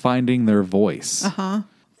 finding their voice.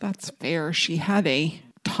 That's fair. She had a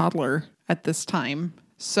toddler at this time,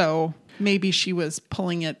 so maybe she was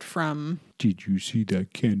pulling it from... Did you see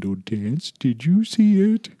that candle dance? Did you see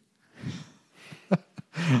it?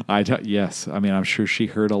 Yes. I mean, I'm sure she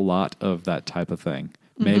heard a lot of that type of thing.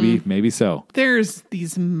 Maybe so. There's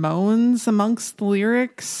these moans amongst the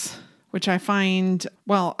lyrics, which I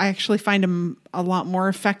actually find them a lot more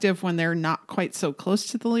effective when they're not quite so close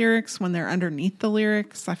to the lyrics. When they're underneath the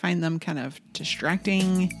lyrics, I find them kind of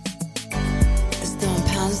distracting. The storm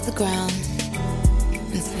pounds the ground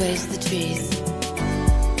and sways the trees,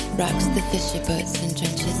 rocks the fisher boats and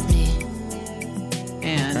drenches me.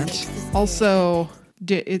 And also,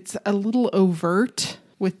 it's a little overt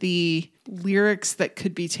with the lyrics that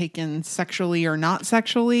could be taken sexually or not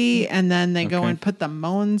sexually, and then they go and put the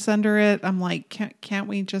moans under it. I'm like, can't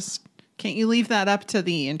you leave that up to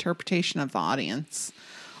the interpretation of the audience?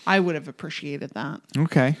 I would have appreciated that.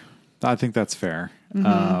 Okay. I think that's fair.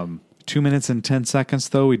 2 minutes and 10 seconds,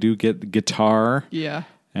 though, we do get guitar. Yeah.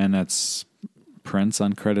 And that's Prince,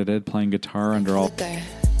 uncredited, playing guitar under all... Flicker.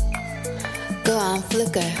 Go on,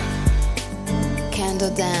 flicker.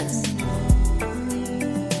 Candle dance.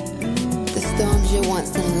 Storms your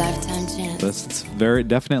once-in-a-lifetime chance. It's very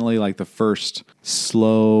definitely like the first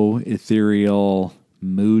slow, ethereal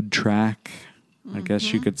mood track, I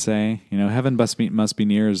guess you could say. Heaven Must Be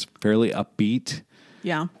Near is fairly upbeat.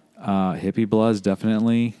 Yeah. Hippie Blood's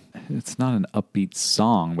definitely, it's not an upbeat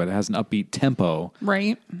song, but it has an upbeat tempo.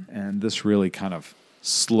 Right. And this really kind of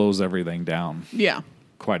slows everything down. Yeah.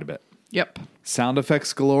 Quite a bit. Yep. Sound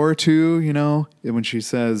effects galore, too, when she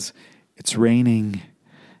says, it's raining.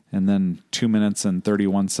 And then 2 minutes and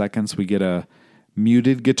 31 seconds, we get a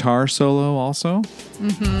muted guitar solo also.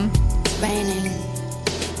 It's raining.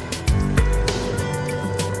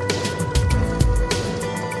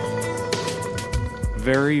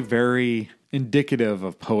 Very, very indicative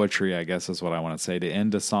of poetry, I guess is what I want to say. To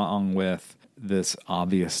end a song with this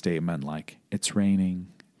obvious statement like, it's raining.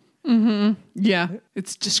 Yeah,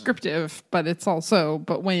 it's descriptive, but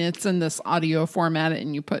when it's in this audio format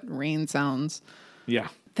and you put rain sounds. Yeah.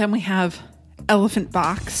 Then we have Elephant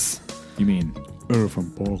Box. You mean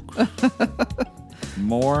Elephant Box?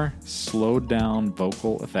 More slowed down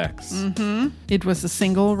vocal effects. Mm-hmm. It was a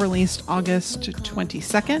single released August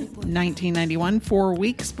 22nd, 1991, 4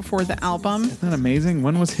 weeks before the album. Isn't that amazing?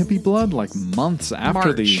 When was Hippie Blood? Like months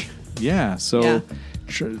after March.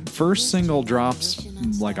 First single drops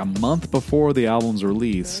like a month before the album's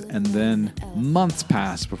release, and then months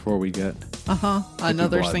pass before we get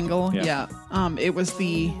another Blood. single. Yeah. It was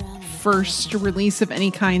the first release of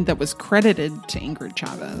any kind that was credited to Ingrid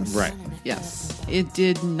Chavez. Right. Yes. It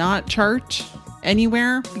did not chart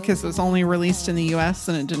anywhere because it was only released in the U.S.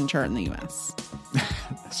 and it didn't chart in the U.S.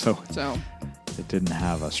 So it didn't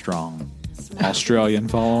have a strong Australian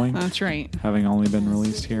following. That's right. Having only been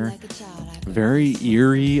released here. Very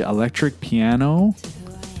eerie electric piano.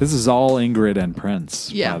 This is all Ingrid and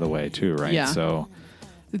Prince, by the way, too, right? Yeah. So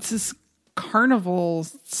it's this carnival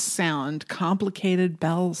sound, complicated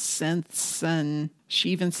bells, synths, and she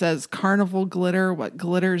even says carnival glitter. What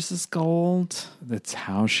glitters is gold. That's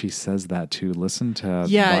how she says that too. Listen to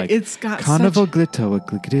it's got carnival glitter. What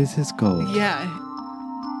glitters is gold. Yeah.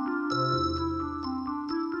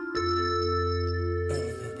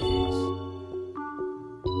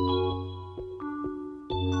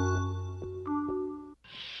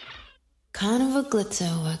 Carnival glitter,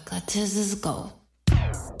 what glitters is gold.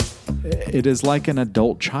 It is like an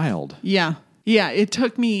adult child. Yeah. Yeah. It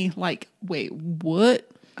took me like, wait, what?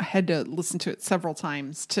 I had to listen to it several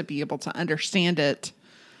times to be able to understand it.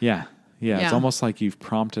 Yeah. It's almost like you've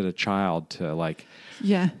prompted a child to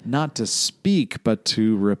not to speak, but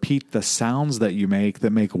to repeat the sounds that you make that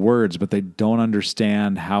make words, but they don't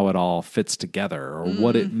understand how it all fits together or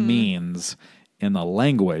what it means in the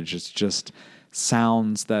language. It's just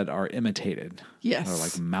sounds that are imitated. Yes. Or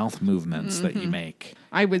like mouth movements that you make.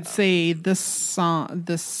 I would say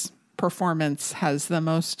this performance has the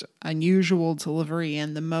most unusual delivery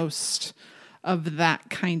and the most of that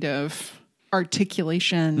kind of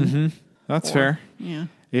articulation. Mm-hmm. That's fair. Yeah.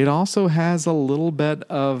 It also has a little bit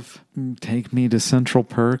of take me to Central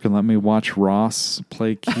Perk and let me watch Ross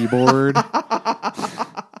play keyboard.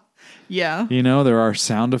 Yeah. You know, there are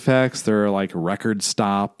sound effects, there are like record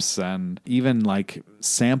stops, and even like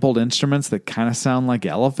sampled instruments that kind of sound like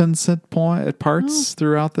elephants at parts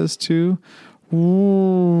throughout this too.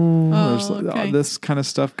 Ooh, there's this kind of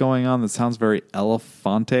stuff going on that sounds very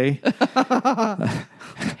Elefante.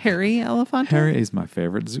 Harry Elefante? Harry is my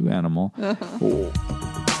favorite zoo animal. Rolling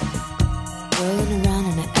around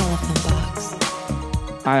in an elephant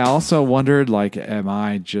box. I also wondered, like,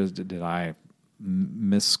 did I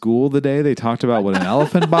miss school the day they talked about what an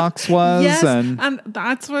elephant box was? Yes, and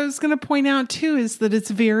that's what I was going to point out too, is that it's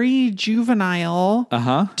very juvenile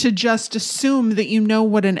to just assume that you know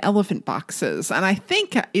what an elephant box is. And I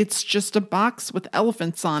think it's just a box with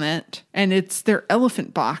elephants on it, and it's their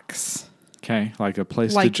elephant box. Okay, like a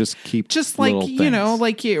place to just keep just like, little you things. know,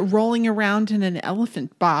 like rolling around in an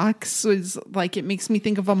elephant box is like, it makes me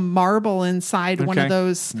think of a marble inside one of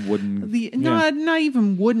those wooden, not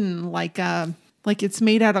even wooden, like it's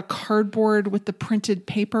made out of cardboard with the printed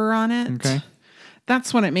paper on it. Okay.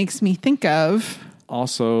 That's what it makes me think of.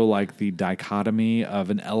 Also, like the dichotomy of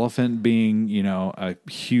an elephant being, you know, a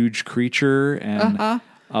huge creature and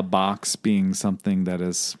a box being something that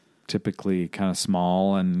is typically kind of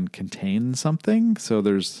small and contains something. So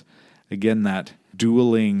there's, again, that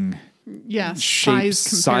dueling shapes,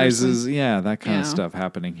 sizes, that kind of stuff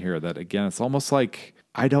happening here. That, again, it's almost like,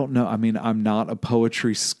 I don't know. I mean, I'm not a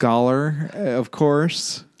poetry scholar, of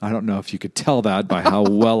course. I don't know if you could tell that by how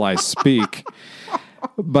well I speak.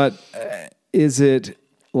 But is it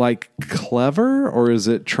like clever, or is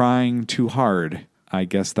it trying too hard? I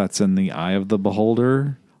guess that's in the eye of the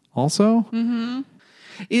beholder also. Mm-hmm.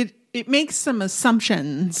 It makes some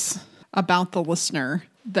assumptions about the listener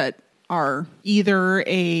that are either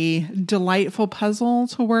a delightful puzzle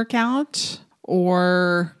to work out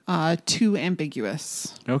or too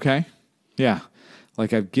ambiguous. Okay. Yeah.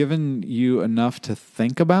 Like, I've given you enough to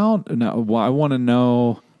think about. Now, I want to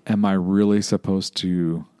know, am I really supposed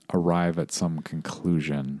to arrive at some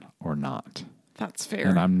conclusion or not? That's fair.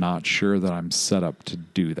 And I'm not sure that I'm set up to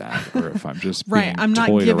do that, or if I'm just right. I'm not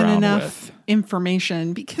toyed given around enough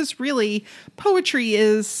information, because really poetry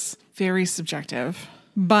is very subjective.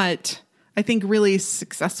 But I think really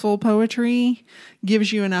successful poetry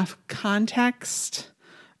gives you enough context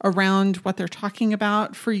around what they're talking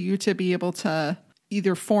about for you to be able to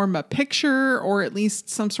either form a picture or at least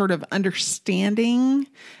some sort of understanding.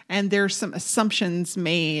 And there's some assumptions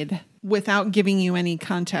made without giving you any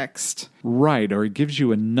context. Right. Or it gives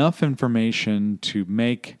you enough information to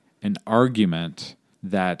make an argument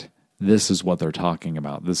that this is what they're talking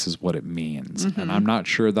about. This is what it means. Mm-hmm. And I'm not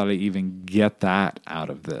sure that I even get that out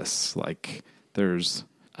of this. Like, There's,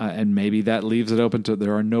 and maybe that leaves it open to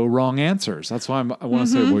there are no wrong answers. That's why I want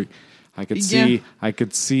to say, I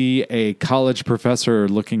could see a college professor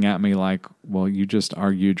looking at me like, well, you just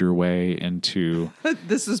argued your way into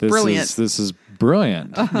this is brilliant. This is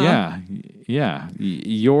brilliant. Yeah.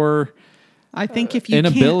 Your I think if you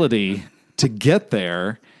inability to get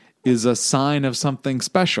there is a sign of something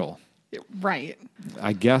special. Right.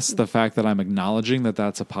 I guess the fact that I'm acknowledging that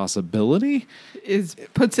that's a possibility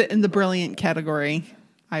puts it in the brilliant category,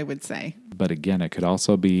 I would say. But again, it could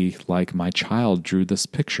also be like my child drew this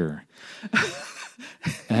picture.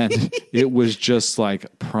 And it was just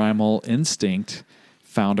like primal instinct,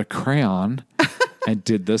 found a crayon and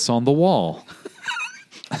did this on the wall.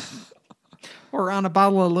 Or on a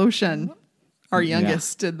bottle of lotion. Our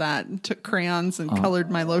youngest did that and took crayons and colored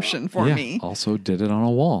my lotion for me. Also did it on a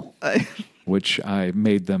wall, which I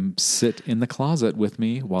made them sit in the closet with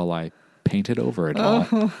me while I painted over it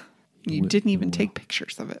all. You didn't even take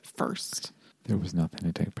pictures of it first. There was nothing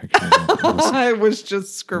to take pictures of. It was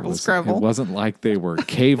just scribble. It wasn't like they were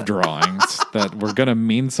cave drawings that were going to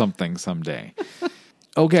mean something someday.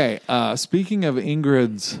 Okay, speaking of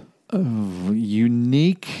Ingrid's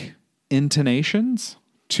unique intonations,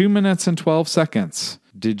 2 minutes and 12 seconds.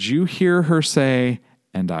 Did you hear her say,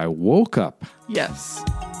 "And I woke up"? Yes.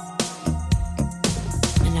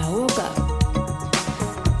 And I woke up.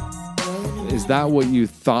 Is that what you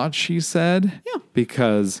thought she said? Yeah.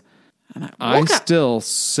 Because I still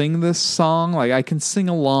sing this song. Like, I can sing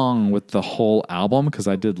along with the whole album because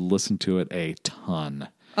I did listen to it a ton.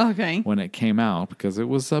 Okay. When it came out, because it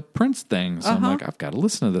was a Prince thing. So I'm like, I've got to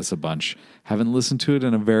listen to this a bunch. Haven't listened to it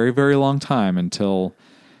in a very, very long time until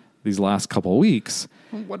these last couple of weeks.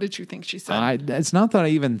 What did you think she said? It's not that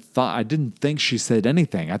I didn't think she said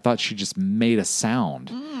anything. I thought she just made a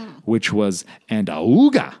sound, which was, and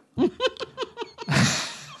auga.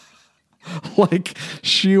 Like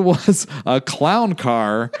she was a clown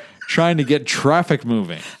car trying to get traffic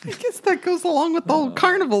moving. I guess that goes along with the whole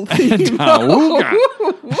carnival theme. And auga.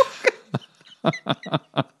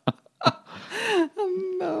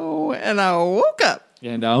 No, and I woke up.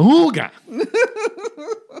 And auga.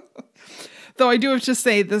 Though I do have to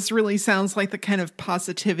say, this really sounds like the kind of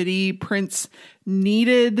positivity Prince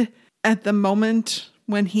needed at the moment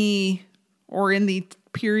when or in the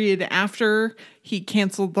period after he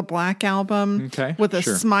canceled the Black Album. Okay, with a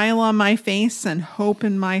smile on my face and hope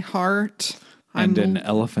in my heart. And an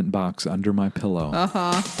elephant box under my pillow.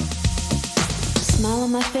 A smile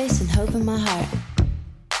on my face and hope in my heart.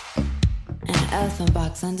 And an elephant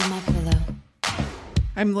box under my pillow.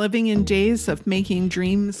 I'm living in days of making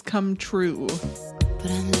dreams come true.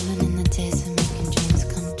 But I'm living in the days of making dreams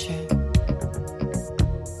come true.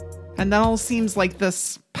 And that all seems like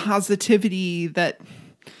this positivity that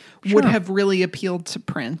would have really appealed to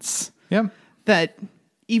Prince. Yeah. That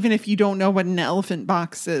even if you don't know what an elephant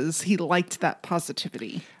box is, he liked that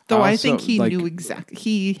positivity. Though I think he knew exactly.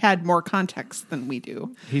 He had more context than we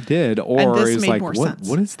do. He did. Or he's like,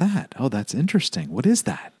 what is that? Oh, that's interesting. What is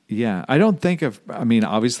that? Yeah. I don't think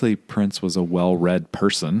obviously Prince was a well-read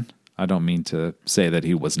person. I don't mean to say that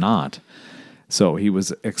he was not. So he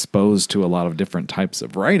was exposed to a lot of different types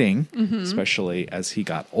of writing, especially as he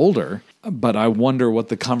got older. But I wonder what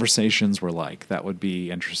the conversations were like. That would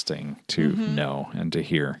be interesting to know and to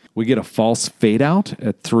hear. We get a false fade out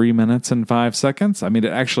at 3 minutes and 5 seconds. I mean,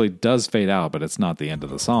 it actually does fade out, but it's not the end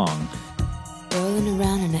of the song. Rolling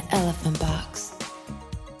around in an elephant box.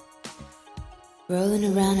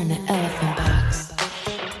 Rolling around in an elephant box.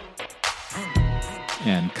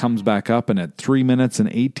 And comes back up, and at 3 minutes and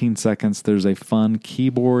 18 seconds, there's a fun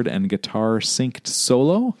keyboard and guitar synced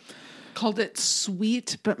solo. Called it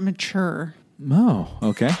Sweet But Mature. Oh,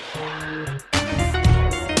 okay.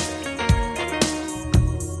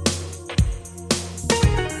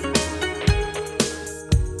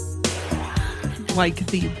 Like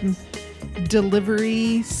the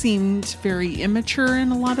delivery seemed very immature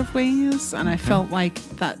in a lot of ways, and I felt like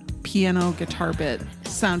that piano guitar bit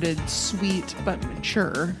sounded sweet but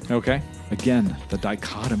mature. Okay. Again, the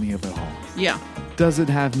dichotomy of it all. Yeah. Does it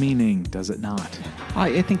have meaning? Does it not?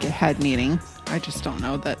 I think it had meaning. I just don't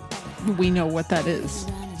know that we know what that is.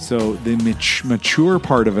 So the mature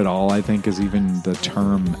part of it all, I think, is even the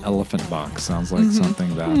term elephant box. Sounds like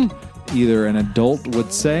something that either an adult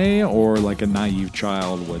would say or like a naive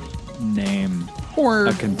child would name or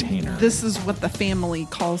a container. This is what the family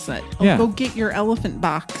calls it. Yeah. Go get your elephant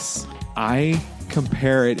box. I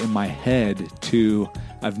compare it in my head to,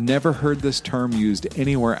 I've never heard this term used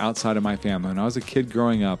anywhere outside of my family. When I was a kid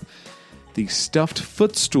growing up, the stuffed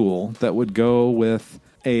footstool that would go with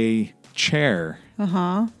a chair.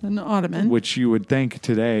 An ottoman. Which you would think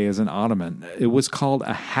today is an ottoman. It was called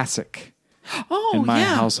a hassock. In my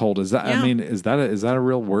household. Is that, I mean, is that a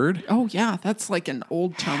real word? Oh, yeah. That's like an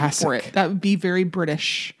old term for it. That would be very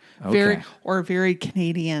British. Okay. Very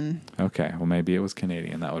Canadian. Okay. Well, maybe it was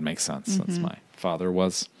Canadian. That would make sense. That's my father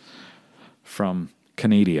was from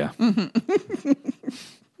Canada.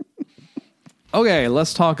 Okay,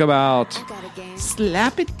 let's talk about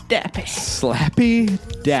Slappy Dappy. Slappy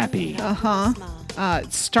Dappy.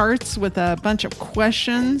 It starts with a bunch of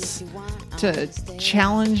questions to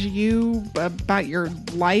challenge you about your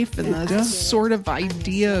life and the sort of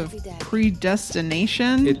idea of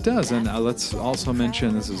predestination. It does, and let's also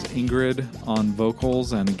mention this is Ingrid on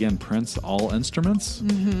vocals, and again, Prince, all instruments.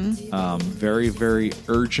 Very, very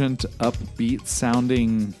urgent, upbeat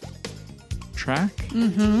sounding track.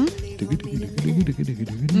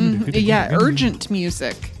 Yeah, urgent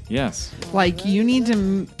music. Yes. Like, you need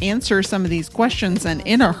to answer some of these questions and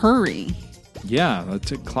in a hurry. Yeah,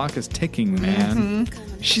 the clock is ticking, man.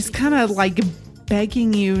 She's kind of like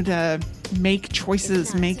begging you to make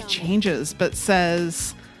choices, make changes, but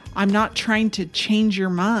says, I'm not trying to change your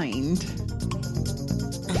mind.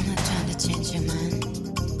 I'm not trying to change your mind.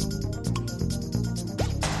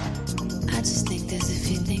 I just think there's a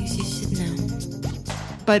few things you should know.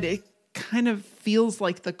 But it kind of feels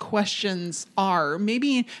like the questions are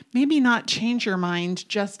maybe not change your mind,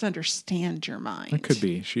 just understand your mind. It could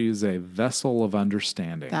be. She's a vessel of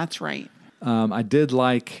understanding. That's right. I did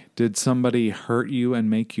somebody hurt you and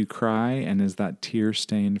make you cry? And is that tear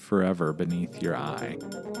stained forever beneath your eye?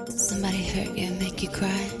 Did somebody hurt you and make you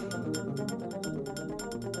cry?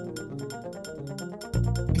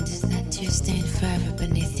 And is that tear stained forever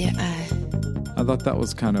beneath your eye? I thought that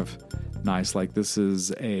was kind of nice. Like, this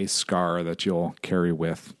is a scar that you'll carry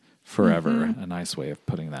with forever. A nice way of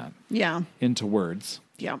putting that into words.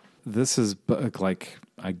 Yeah. This is like,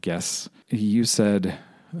 I guess you said,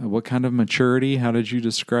 what kind of maturity? How did you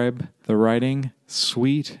describe the writing?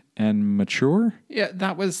 Sweet and mature? Yeah,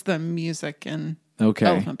 that was the music in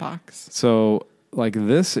Elephant Box. So, like,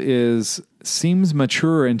 this seems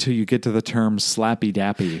mature until you get to the term slappy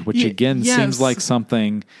dappy, which again seems like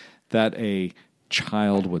something that a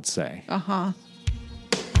child would say. I'll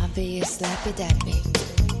be a slappy dappy.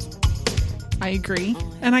 I agree.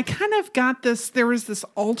 And I kind of got this, there was this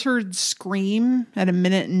altered scream at 1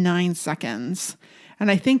 minute and 9 seconds.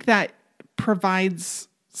 And I think that provides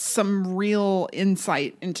some real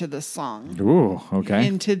insight into this song. Ooh, okay.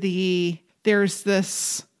 There's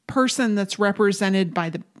this person that's represented by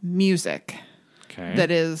the music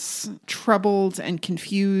that is troubled and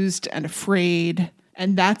confused and afraid.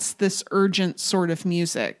 And that's this urgent sort of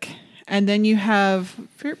music. And then you have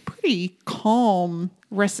pretty calm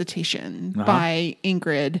recitation by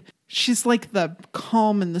Ingrid. She's like the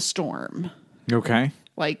calm in the storm. Okay.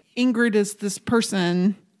 Like, Ingrid is this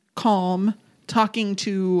person, calm, talking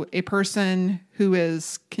to a person who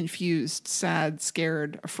is confused, sad,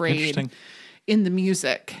 scared, afraid in the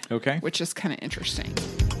music. Okay. Which is kind of interesting.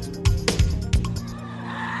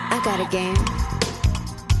 I got a game.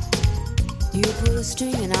 You pull a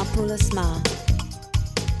string and I'll pull a smile.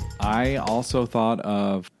 I also thought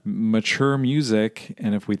of mature music,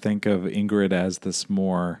 and if we think of Ingrid as this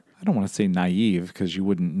more, I don't want to say naive, because you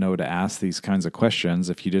wouldn't know to ask these kinds of questions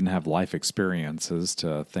if you didn't have life experiences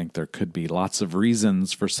to think there could be lots of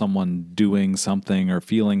reasons for someone doing something or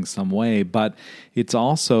feeling some way, but it's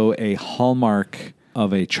also a hallmark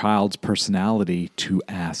of a child's personality to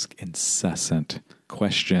ask incessant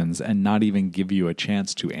questions and not even give you a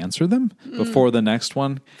chance to answer them before the next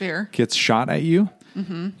one gets shot at you.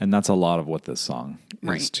 And that's a lot of what this song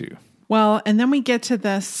is too. Well, and then we get to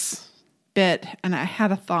this bit, and I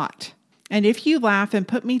had a thought. And if you laugh and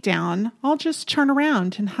put me down, I'll just turn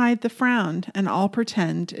around and hide the frown, and I'll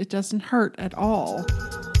pretend it doesn't hurt at all.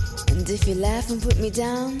 And if you laugh and put me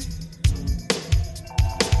down,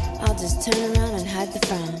 I'll just turn around and hide the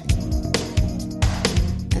frown.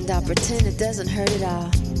 And I'll pretend it doesn't hurt at all.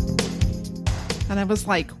 And I was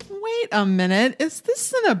like, wait a minute, is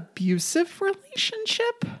this an abusive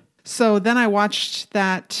relationship? So then I watched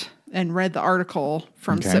that and read the article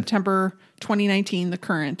from September 2019, The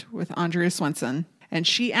Current, with Andrea Swenson. And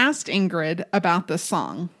she asked Ingrid about this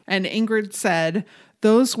song. And Ingrid said,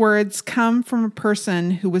 those words come from a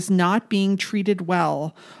person who was not being treated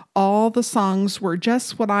well. All the songs were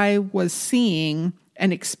just what I was seeing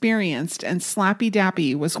and experienced, and Slappy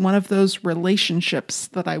Dappy was one of those relationships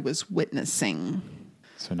that I was witnessing.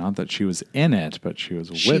 So not that she was in it, but she was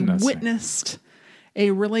witnessing. She witnessed a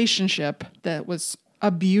relationship that was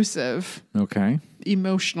abusive. Okay.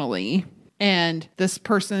 Emotionally. And this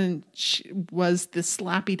person was the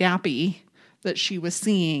slappy dappy that she was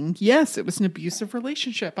seeing. Yes, it was an abusive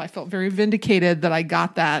relationship. I felt very vindicated that I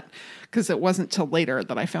got that because it wasn't till later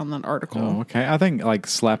that I found that article. Oh, okay. I think like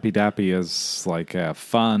slappy dappy is like a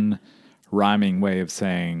fun rhyming way of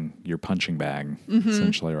saying your punching bag,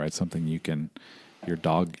 essentially, right? Something you can, your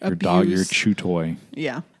dog, your chew toy.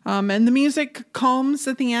 Yeah. And the music calms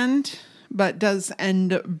at the end, but does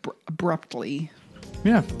end abruptly.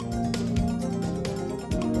 Yeah.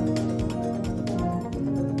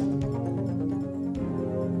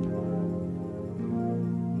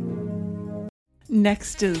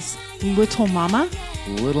 Next is Little Mama.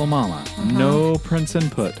 Little Mama. No Prince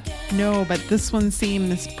input. No, but this one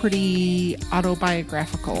seems pretty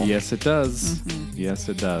autobiographical. Yes, it does. Yes,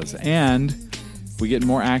 it does. And we get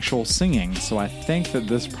more actual singing. So I think that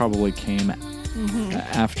this probably came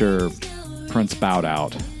after Prince bowed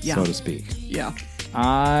out, so to speak. Yeah.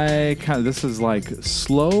 This is like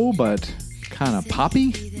slow, but kind of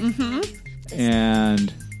poppy.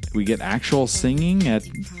 And we get actual singing at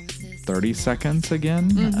 30 seconds again.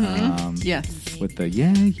 Yes. With the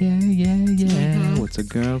what's a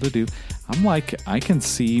girl to do? I'm like, I can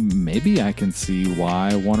see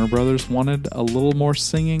why Warner Brothers wanted a little more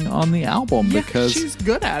singing on the album because she's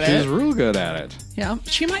good at it. She's real good at it. Yeah.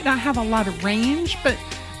 She might not have a lot of range, but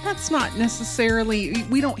that's not necessarily,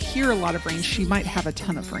 we don't hear a lot of range. She might have a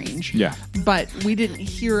ton of range. Yeah. But we didn't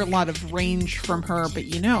hear a lot of range from her. But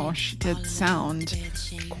she did sound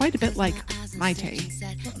quite a bit like Maite.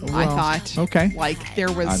 I thought. Okay. Like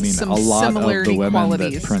there was some a lot similarity of the women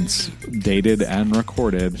qualities that Prince dated and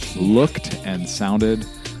recorded looked and sounded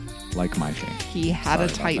like Maite. He had a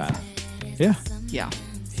type. Yeah. Yeah.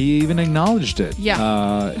 He even acknowledged it.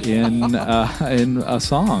 Yeah. In a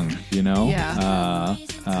song, Yeah.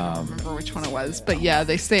 I don't remember which one it was, but yeah,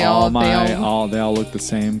 they say they all look the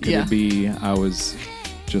same. Could it be I was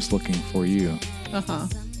just looking for you?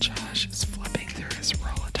 Josh is flipping through his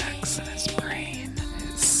Rolodex in his brain,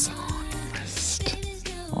 his song list.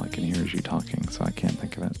 All I can hear is you talking, so I can't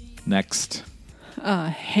think of it. Next.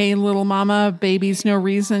 Hey, little mama, baby's no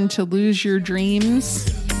reason to lose your dreams.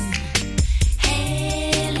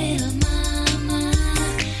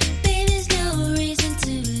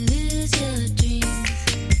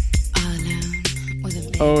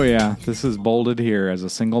 Oh, yeah. This is bolded here as a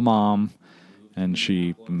single mom, and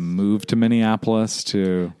she moved to Minneapolis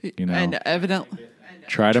to, and evidently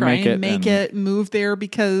try to make it, move there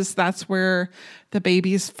because that's where the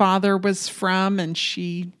baby's father was from, and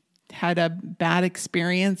she had a bad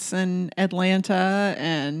experience in Atlanta,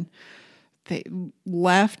 and they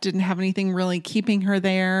left, didn't have anything really keeping her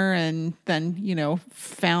there, and then,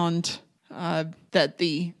 found that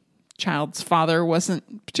the child's father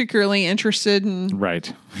wasn't particularly interested in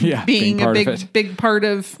being a big part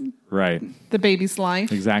of the baby's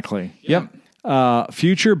life. Exactly. Yep.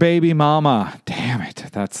 Future baby mama. Damn it.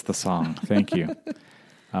 That's the song. Thank you.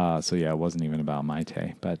 It wasn't even about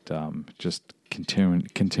Maite, but just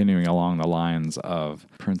continuing along the lines of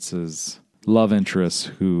Prince's love interests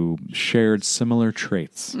who shared similar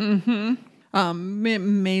traits.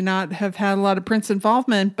 May not have had a lot of Prince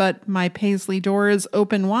involvement, but My Paisley Door is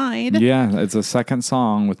Open Wide. Yeah, it's a second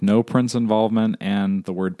song with no Prince involvement and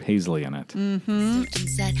the word Paisley in it.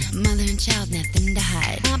 Inside, mother and child, nothing to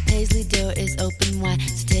hide. My Paisley door is open wide,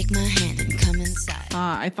 so take my hand and come inside.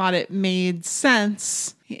 I thought it made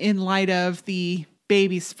sense in light of the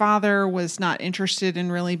baby's father was not interested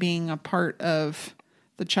in really being a part of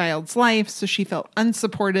the child's life, so she felt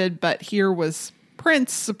unsupported, but here was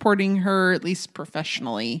Prince supporting her, at least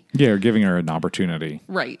professionally. Yeah, or giving her an opportunity.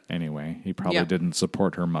 Right. Anyway, he probably didn't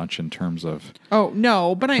support her much in terms of... Oh,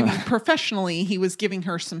 no, but I mean, professionally, he was giving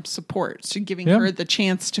her some support, so giving her the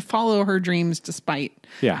chance to follow her dreams despite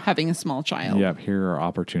having a small child. Yeah, here are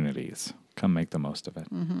opportunities. Come make the most of it.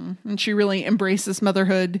 And she really embraces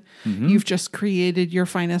motherhood. You've just created your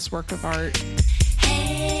finest work of art.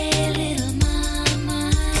 Hey, little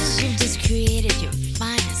mama, you've just created your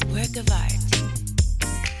finest work of art.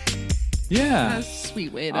 Yeah. That's a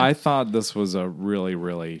sweet way to... I thought this was a really,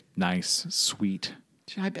 really nice, sweet,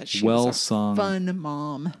 I bet she was a sung, fun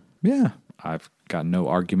mom. Yeah. I've got no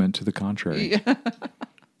argument to the contrary. Yeah.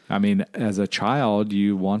 I mean, as a child,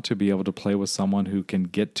 you want to be able to play with someone who can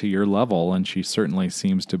get to your level, and she certainly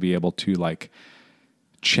seems to be able to,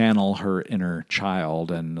 channel her inner child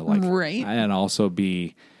and, and also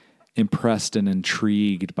be impressed and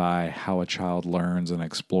intrigued by how a child learns and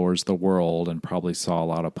explores the world, and probably saw a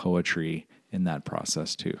lot of poetry in that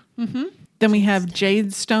process too. Then we have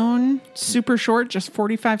Jade Stone, super short, just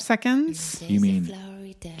 45 seconds. You mean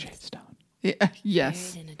Jade Stone? Yeah,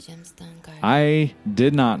 yes. I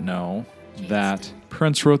did not know that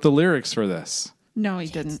Prince wrote the lyrics for this. No, he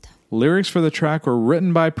didn't. Lyrics for the track were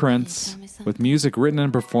written by Prince, with music written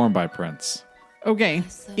and performed by Prince. Okay,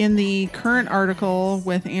 in the current article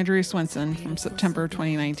with Andrea Swenson from September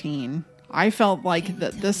 2019, I felt like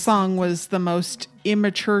that this song was the most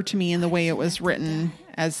immature to me in the way it was written,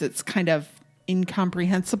 as it's kind of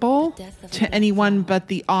incomprehensible to anyone but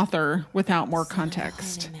the author without more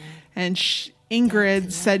context. And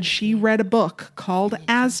Ingrid said she read a book called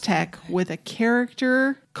Aztec with a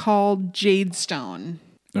character called Jadestone.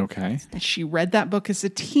 Okay. And she read that book as a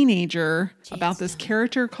teenager about this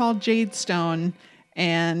character called Jadestone,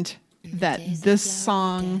 and that this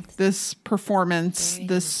song, this performance,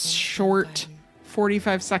 this short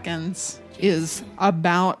 45 seconds is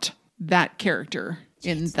about that character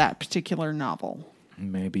in that particular novel.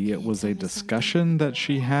 Maybe it was a discussion that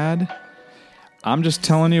she had. I'm just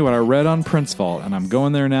telling you what I read on Prince Vault, and I'm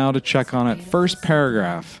going there now to check on it. First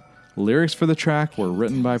paragraph. Lyrics for the track were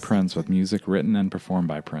written by Prince, with music written and performed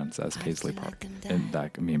by Prince as Paisley Park. And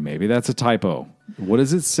that, I mean, maybe that's a typo. What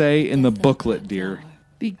does it say in the booklet, dear?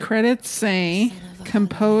 The credits say,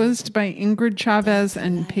 composed by Ingrid Chavez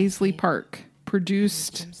and Paisley Park.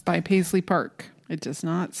 Produced by Paisley Park. It does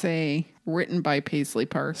not say written by Paisley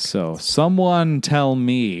Park. So, someone tell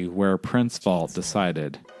me where Prince Vault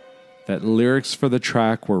decided that lyrics for the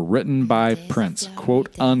track were written by Prince,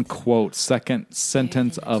 quote unquote, second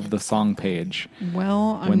sentence of the song page.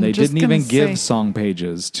 Well, when they didn't even give song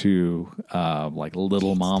pages to like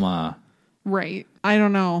Little Mama. Right. I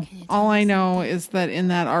don't know. All I know is that in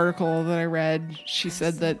that article that I read, she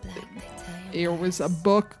said that there was a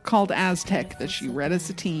book called Aztec that she read as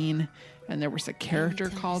a teen, and there was a character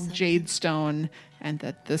called Jadestone, and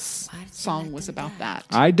that this song was about that.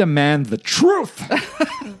 I demand the truth.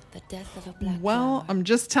 Well, I'm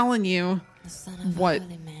just telling you what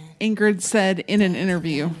Ingrid said in an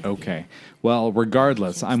interview. Okay. Well,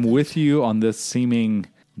 regardless, I'm with you on this seeming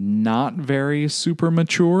not very super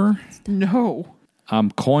mature. No.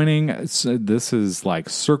 I'm coining, this is like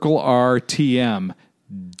Circle RTM,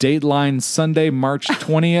 Dateline Sunday, March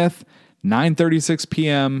 20th, 9:36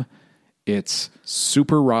 p.m. It's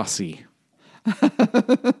Super Rossy.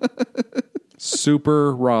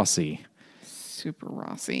 Super Rossy. Super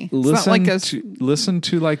Rossy. Listen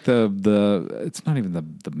to like the it's not even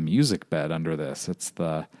the music bed under this. It's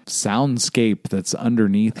the soundscape that's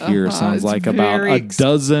underneath here. Sounds like about a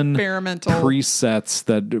dozen presets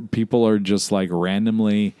that people are just like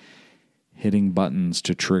randomly hitting buttons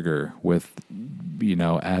to trigger with, you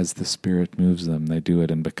know, as the spirit moves them, they do it.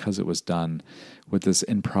 And because it was done with this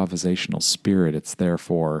improvisational spirit, it's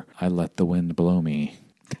therefore, I let the wind blow me.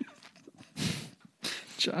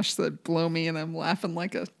 Josh said, blow me, and I'm laughing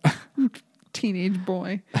like a teenage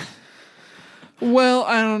boy. Well,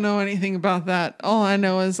 I don't know anything about that. All I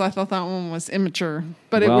know is I thought that one was immature,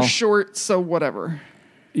 but it was short, so whatever.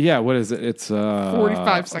 Yeah, what is it? It's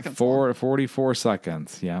 45 seconds. 44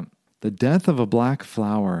 seconds, yeah. The death of a black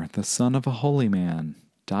flower, the son of a holy man,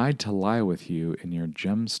 died to lie with you in your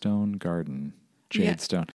gemstone garden.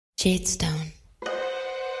 Jadestone. Yeah. Jadestone.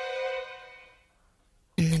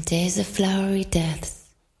 In the days of flowery deaths,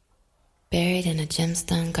 buried in a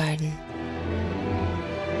gemstone garden.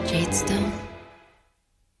 Jadestone.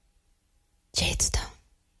 Jadestone.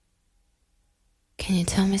 Can you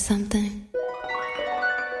tell me something?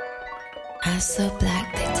 Eyes so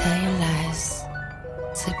black they tell you lies.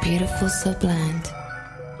 So beautiful, so blind.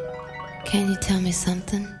 Can you tell me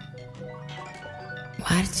something?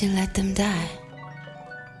 Why did you let them die?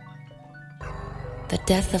 The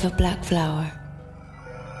death of a black flower,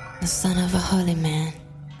 the son of a holy man,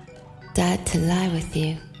 died to lie with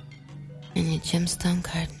you in your gemstone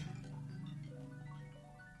garden.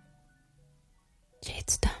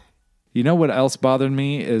 Jadestone. You know what else bothered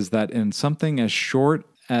me is that in something as short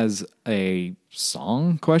as a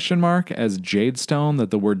song, as Jadestone, that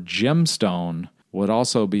the word gemstone would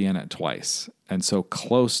also be in it twice. And so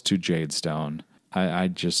close to Jadestone, I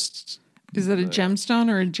just... Is it a gemstone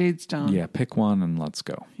or a jadestone? Yeah, pick one and let's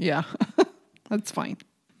go. Yeah, that's fine.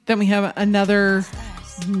 Then we have another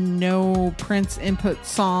no Prince input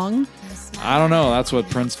song. I don't know. That's what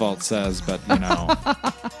Prince Vault says, but you know,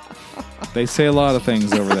 they say a lot of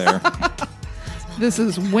things over there. This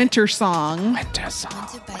is Winter Song. Winter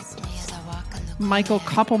Song. Michael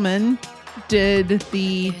Koppelman did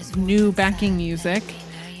the new backing music,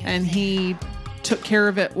 and he took care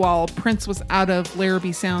of it while Prince was out of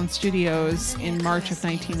Larrabee Sound Studios in March of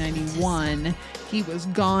 1991. He was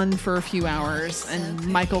gone for a few hours, and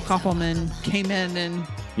Michael Koppelman came in and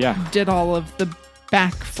did all of the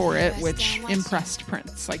back for it, which impressed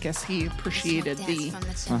Prince. I guess he appreciated the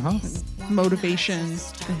motivation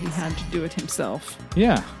that he had to do it himself.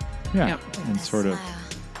 Yeah. Yep. And sort of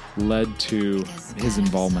led to his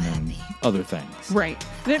involvement in other things. Right.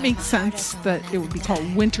 And it makes sense that it would be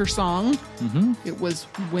called Winter Song. Mm-hmm. It was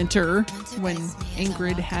winter when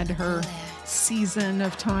Ingrid had her season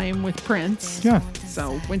of time with Prince. Yeah.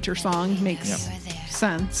 So Winter Song makes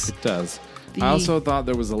sense. It does. I also thought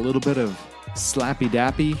there was a little bit of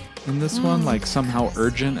slappy-dappy in this one, like somehow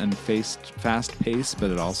urgent and fast-paced,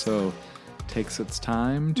 but it also takes its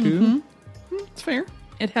time, too. It's fair.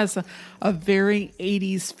 It has a very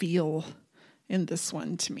 80s feel in this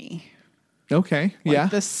one to me. Okay,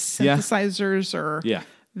 like the synthesizers are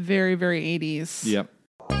very, very 80s. Yep.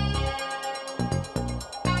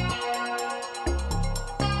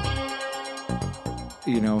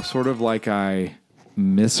 You know, sort of like I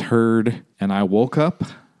misheard and I woke up.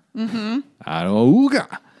 Mm-hmm.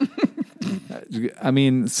 I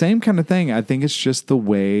mean, same kind of thing. I think it's just the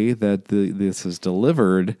way that this is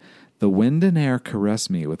delivered. The wind and air caress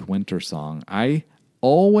me with Winter Song. I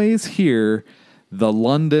always hear the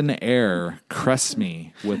London air caress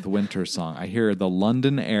me with Winter Song. I hear the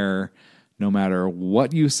London air. No matter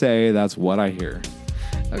what you say, that's what I hear.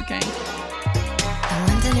 Okay. The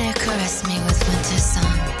London air caress me with Winter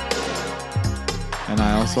Song. And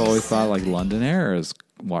I also always thought like London air is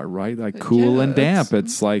right, like cool and damp.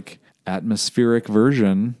 It's like atmospheric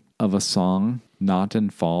version of a song not in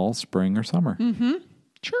fall, spring, or summer. Mm-hmm.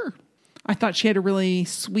 Sure. I thought she had a really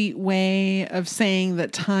sweet way of saying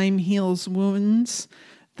that time heals wounds.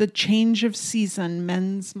 The change of season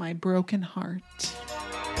mends my broken heart.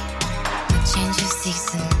 The change of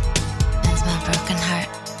season mends my broken heart.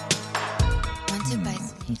 Winter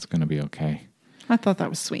bites me. It's going to be okay. I thought that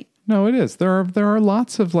was sweet. No, it is. There are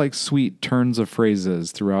lots of like sweet turns of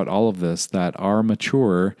phrases throughout all of this that are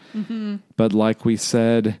mature. Mm-hmm. But like we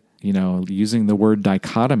said, you know, using the word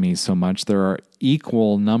dichotomy so much, there are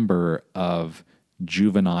equal number of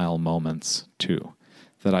juvenile moments too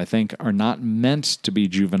that I think are not meant to be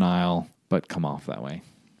juvenile, but come off that way.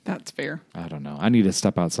 That's fair. I don't know. I need to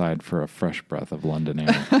step outside for a fresh breath of London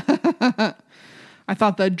air. I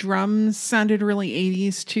thought the drums sounded really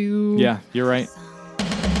 80s too. Yeah, you're right.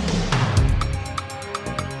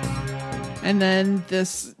 And then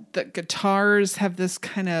the guitars have this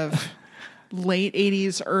kind of late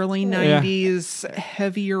 80s, early 90s,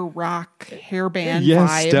 heavier rock hairband vibe.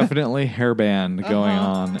 Yes, definitely hairband going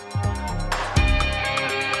on.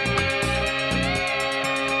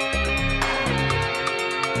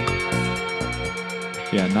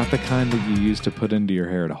 Yeah, not the kind that you use to put into your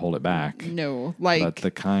hair to hold it back. No, like... But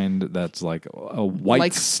the kind that's like a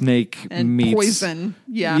white snake and meets... poison,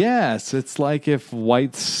 yeah. Yes, it's like if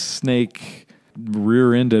White Snake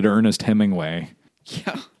rear-ended Ernest Hemingway.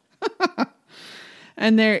 Yeah.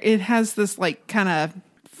 And it has this like kind of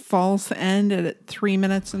false end at 3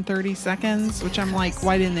 minutes and 30 seconds, which I'm like,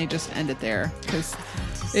 why didn't they just end it there? Because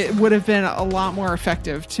it would have been a lot more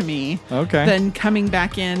effective to me than coming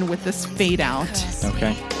back in with this fade out.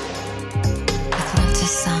 Okay. With Winter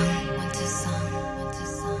Song, Winter Song, Winter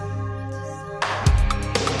Song, Winter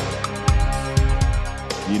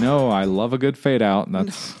Song. You know, I love a good fade out. And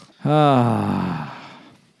that's...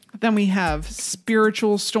 Then we have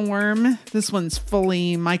Spiritual Storm. This one's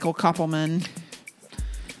fully Michael Koppelman.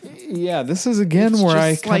 Yeah, this is again where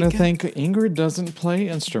I kind of think Ingrid doesn't play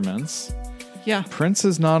instruments. Yeah. Prince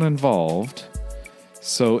is not involved.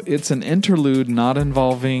 So it's an interlude not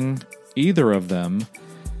involving either of them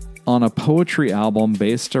on a poetry album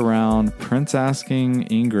based around Prince asking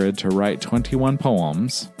Ingrid to write 21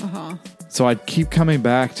 poems. Uh-huh. So I'd keep coming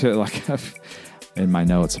back to like... in my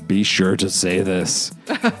notes, be sure to say this.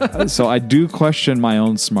 So I do question my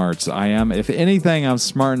own smarts. I am, if anything, I'm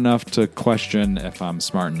smart enough to question if I'm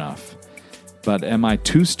smart enough. But am I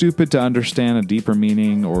too stupid to understand a deeper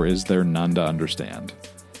meaning, or is there none to understand?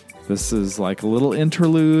 This is like a little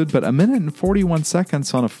interlude, but 1 minute and 41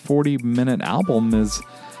 seconds on a 40-minute album is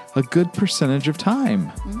a good percentage of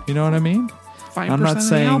time. You know what I mean? 5% I'm not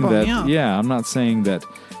saying of the album, that. Yeah, I'm not saying that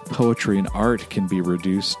poetry and art can be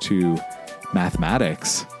reduced to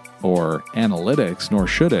mathematics or analytics, nor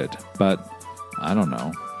should it. But I don't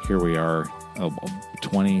know. Here we are,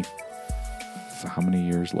 20. How many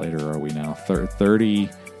years later are we now? 30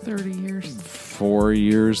 years. 4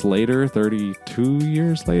 years later. 32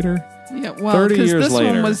 years later. Yeah, well, 30 because years this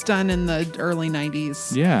later. one was done in the early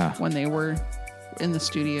 90s. Yeah, when they were in the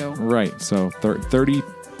studio. Right. So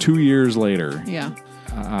 32 years later. Yeah.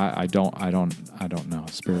 I don't know.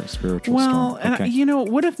 Spiritual well, storm. Okay. You know,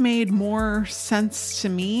 it would have made more sense to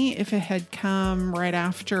me if it had come right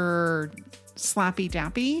after Slappy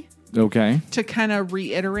Dappy. Okay. To kind of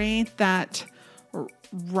reiterate that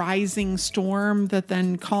rising storm that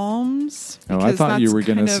then calms. Oh, I thought you were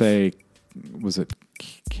going to say, was it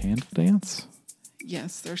Candle Dance?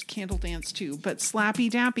 Yes, there's Candle Dance too. But Slappy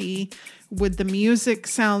Dappy, with the music,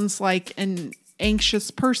 sounds like an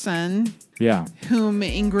anxious person. Yeah. Whom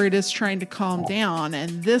Ingrid is trying to calm down.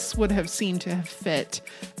 And this would have seemed to have fit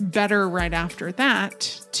better right after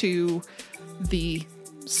that to the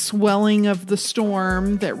swelling of the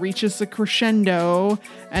storm that reaches a crescendo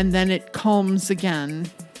and then it calms again.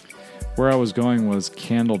 Where I was going was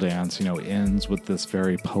Candle Dance, ends with this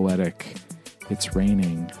very poetic, it's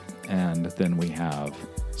raining, and then we have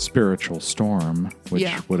Spiritual Storm, which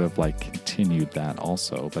would have continued that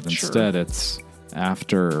also, but instead it's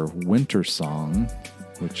after Winter Song,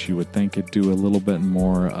 which you would think it'd do a little bit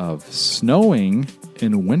more of snowing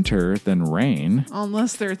in winter than rain.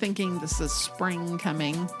 Unless they're thinking this is spring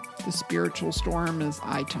coming. The spiritual storm is,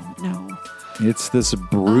 I don't know. It's this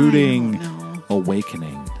brooding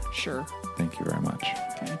awakening. Sure. Thank you very much.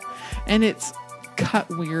 Okay. And it's cut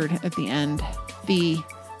weird at the end. The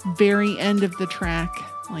very end of the track,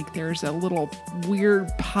 there's a little weird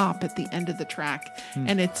pop at the end of the track.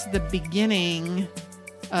 And it's the beginning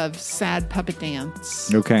of Sad Puppet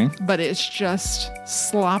Dance. Okay. But it's just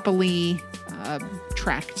sloppily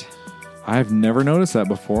tracked. I've never noticed that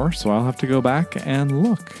before, so I'll have to go back and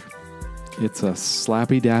look. It's a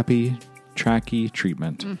slappy dappy, tracky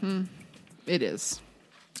treatment. Mm-hmm. It is.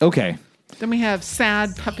 Okay. Then we have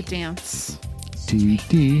Sad Puppet Dance.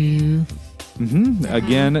 Do.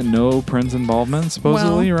 Again, no Prince involvement,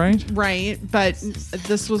 supposedly, right? Right, but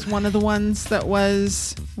this was one of the ones that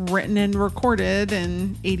was written and recorded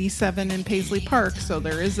in 87 in Paisley Park, so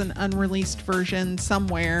there is an unreleased version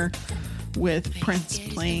somewhere with Prince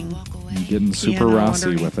playing. Getting super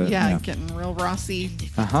Rossy with it. Yeah, getting real Rossy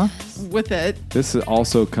with it. This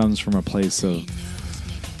also comes from a place of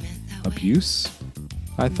abuse,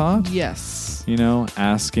 I thought. Yes.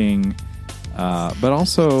 Asking, but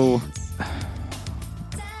also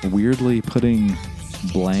weirdly putting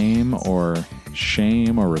blame or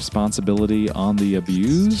shame or responsibility on the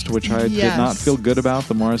abused, which I did not feel good about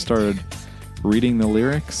the more I started reading the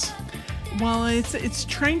lyrics. Well, it's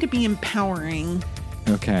trying to be empowering.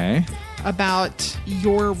 Okay. About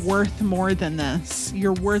you're worth more than this.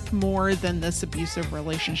 You're worth more than this abusive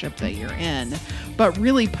relationship that you're in. But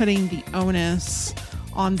really putting the onus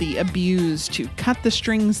on the abused to cut the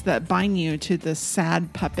strings that bind you to this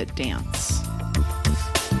sad puppet dance.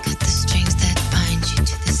 Cut the strings that bind you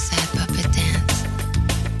to this sad puppet dance.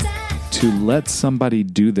 To let somebody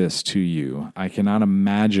do this to you. I cannot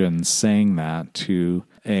imagine saying that to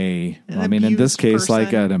in this case,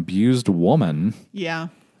 person. an abused woman. Yeah.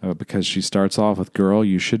 Because she starts off with, girl,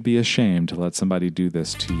 you should be ashamed to let somebody do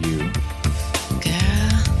this to you. Girl,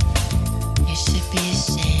 you should be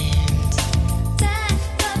ashamed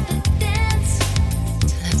to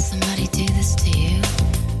let somebody do this to you.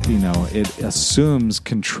 It assumes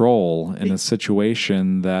control in a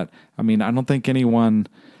situation that, I don't think anyone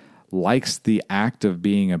likes the act of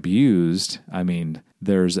being abused.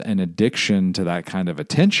 There's an addiction to that kind of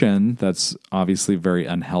attention that's obviously very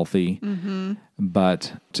unhealthy. Mm-hmm.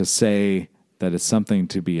 But to say that it's something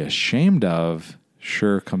to be ashamed of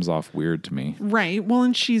sure comes off weird to me. Right. Well,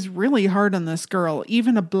 and she's really hard on this girl.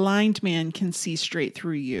 Even a blind man can see straight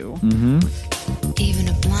through you. Mm-hmm. Even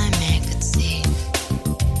a blind man could see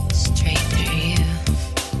straight through you.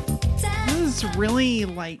 This is really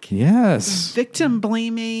victim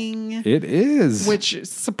blaming. It is. Which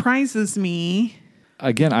surprises me.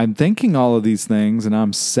 Again, I'm thinking all of these things and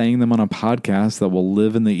I'm saying them on a podcast that will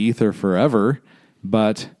live in the ether forever,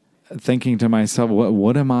 but thinking to myself,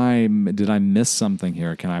 what am I, did I miss something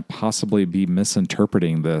here? Can I possibly be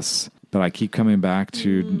misinterpreting this? But I keep coming back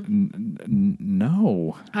to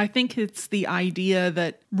no. I think it's the idea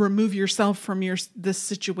that remove yourself from this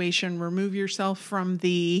situation, remove yourself from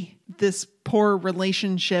this poor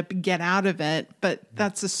relationship, get out of it. But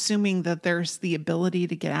that's assuming that there's the ability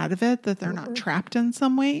to get out of it, that they're not trapped in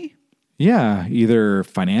some way. Yeah, either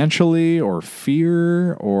financially or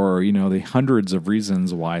fear or, the hundreds of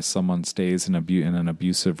reasons why someone stays in an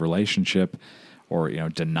abusive relationship or,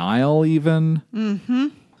 denial even. Mm-hmm.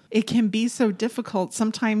 It can be so difficult.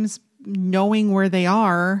 Sometimes knowing where they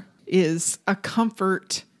are is a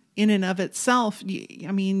comfort in and of itself. Do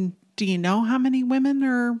you know how many women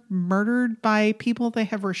are murdered by people they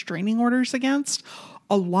have restraining orders against?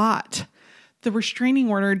 A lot. The restraining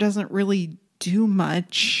order doesn't really do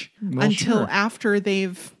much until after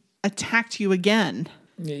they've attacked you again.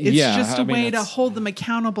 It's just a way to hold them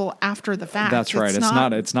accountable after the fact. That's right.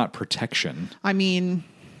 It's not protection.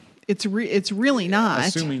 It's really not.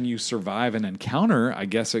 Assuming you survive an encounter, I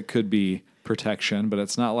guess it could be protection, but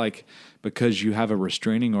it's not like because you have a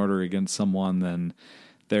restraining order against someone, then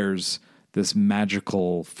there's this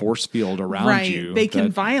magical force field around you. They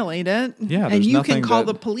can violate it. Yeah, and you can call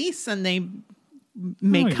the police and they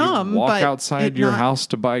may come. You walk but outside your house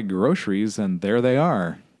to buy groceries and there they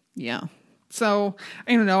are. Yeah. So,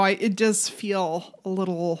 I don't know. It does feel a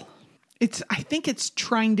little... I think it's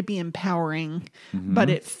trying to be empowering, but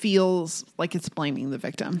it feels like it's blaming the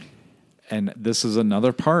victim. And this is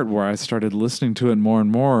another part where I started listening to it more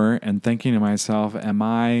and more and thinking to myself,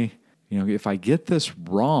 if I get this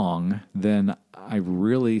wrong, then I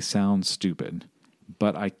really sound stupid.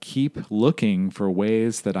 But I keep looking for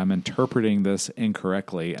ways that I'm interpreting this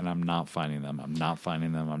incorrectly, and I'm not finding them. I'm not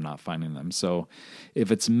finding them. So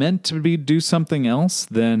if it's meant to do something else,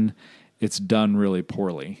 then it's done really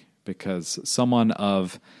poorly. Because someone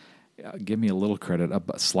of, give me a little credit,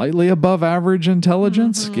 slightly above average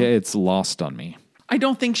intelligence, it's lost on me. I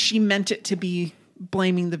don't think she meant it to be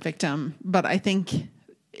blaming the victim, but I think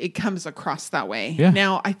it comes across that way. Yeah.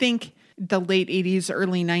 Now, I think the late 80s,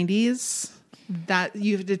 early 90s, that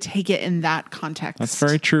you have to take it in that context. That's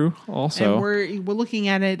very true also. And we're looking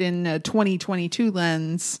at it in a 2022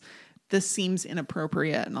 lens. This seems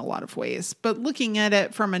inappropriate in a lot of ways. But looking at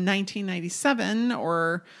it from a 1997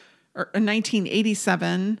 or a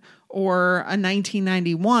 1987 or a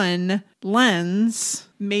 1991 lens,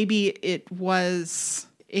 maybe it was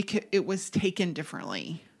taken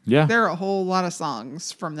differently. Yeah. There are a whole lot of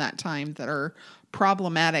songs from that time that are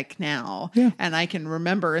problematic now. Yeah. And I can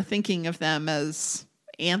remember thinking of them as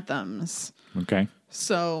anthems. Okay.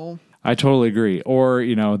 So I totally agree. Or,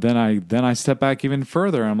 then I step back even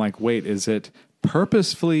further. I'm like, wait, is it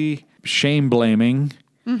purposefully shame blaming?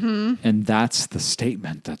 Mm-hmm. And that's the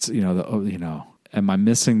statement. That's, am I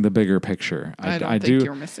missing the bigger picture? I don't think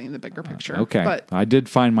you're missing the bigger picture. Okay. But I did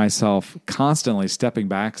find myself constantly stepping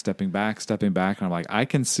back. And I'm like, I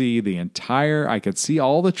can see I could see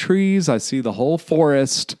all the trees. I see the whole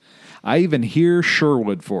forest. I even hear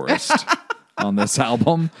Sherwood Forest on this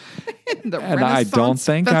album. And I don't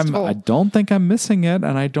think I'm missing it.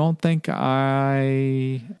 And I don't think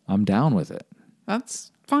I'm down with it.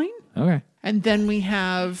 That's fine. Okay. And then we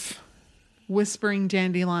have Whispering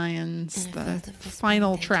Dandelions, the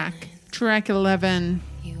final track 11.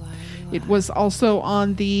 It was also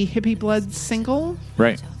on the Hippie Blood single.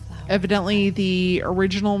 Right. Evidently, the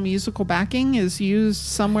original musical backing is used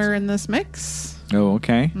somewhere in this mix. Oh,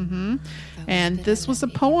 okay. Mm-hmm. And this was a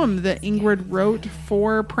poem that Ingrid wrote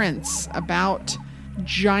for Prince about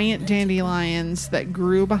giant dandelions that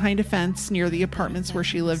grew behind a fence near the apartments where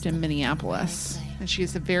she lived in Minneapolis. And she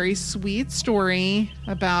has a very sweet story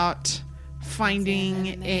about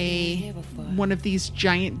finding one of these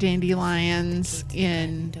giant dandelions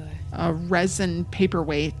in a resin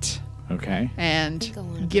paperweight. Okay.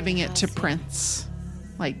 And giving it to Prince.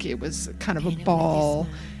 Like it was kind of a ball.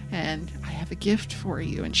 And I have a gift for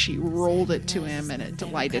you. And she rolled it to him and it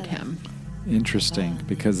delighted him. Interesting,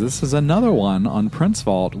 because this is another one on Prince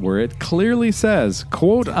Vault where it clearly says,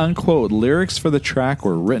 quote unquote, lyrics for the track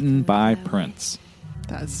were written by Prince.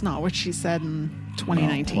 That's not what she said in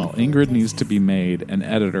 2019. Well, Ingrid needs to be made an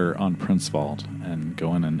editor on Prince Vault and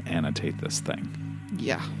go in and annotate this thing.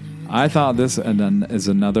 Yeah. I thought this is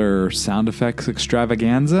another sound effects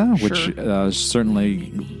extravaganza, which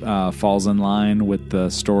certainly falls in line with the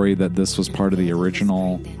story that this was part of the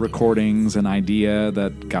original recordings and idea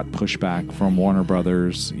that got pushed back from Warner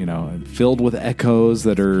Brothers, filled with echoes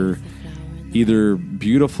that are either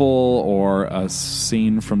beautiful or a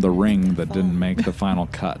scene from The Ring that didn't make the final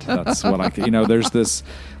cut. That's what there's this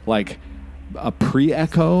like a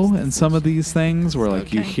pre-echo in some of these things where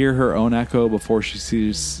like you hear her own echo before she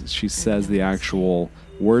says the actual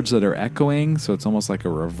words that are echoing. So it's almost like a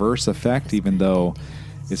reverse effect, even though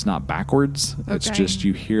it's not backwards. Okay. It's just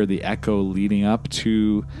you hear the echo leading up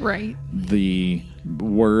to the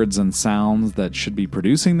words and sounds that should be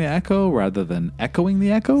producing the echo rather than echoing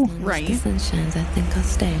the echo. Right. The sun shines, I think I'll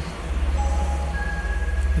stay.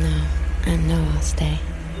 No, I know I'll stay.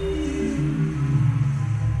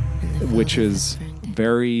 Which is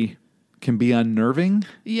can be unnerving.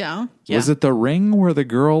 Yeah. Was it The Ring where the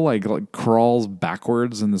girl like crawls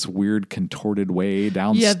backwards in this weird contorted way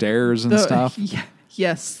downstairs and stuff? Yeah.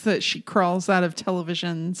 Yes, that she crawls out of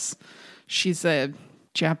televisions. She's a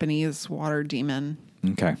Japanese water demon.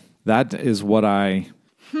 Okay. That is what I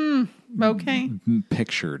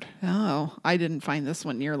pictured. Oh, I didn't find this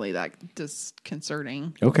one nearly that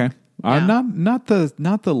disconcerting. Okay. Yeah. Not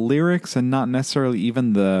the lyrics and not necessarily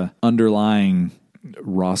even the underlying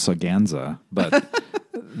Rossaganza, but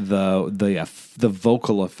the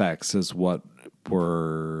vocal effects is what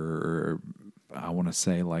were, I want to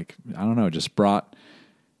say, like, I don't know, just brought,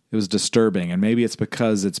 it was disturbing. And maybe it's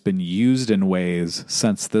because it's been used in ways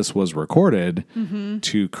since this was recorded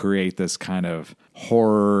to create this kind of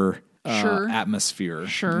horror atmosphere.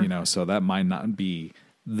 Sure. You know, so that might not be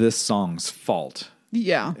this song's fault.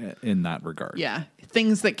 Yeah. In that regard. Yeah.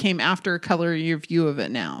 Things that came after color your view of it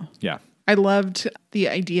now. Yeah. I loved the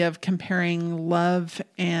idea of comparing love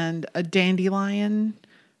and a dandelion.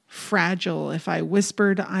 Fragile. If I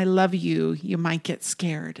whispered, I love you, you might get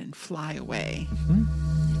scared and fly away.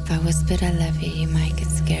 If I whispered, I love you, you might get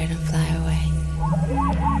scared and fly away.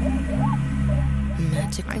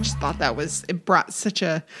 Magical. I just thought it brought such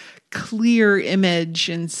a clear image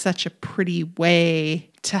in such a pretty way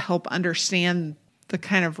to help understand the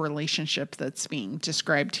kind of relationship that's being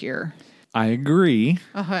described here. I agree.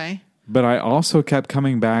 Okay. But I also kept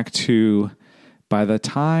coming back to, by the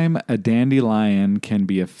time a dandelion can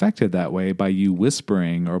be affected that way by you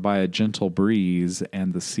whispering or by a gentle breeze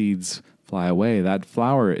and the seeds fly away, that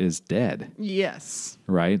flower is dead. Yes.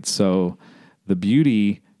 Right? So the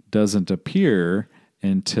beauty doesn't appear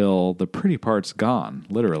until the pretty part's gone,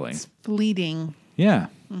 literally. It's fleeting. Yeah.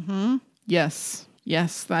 Mm-hmm. Yes.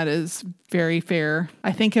 Yes, that is very fair.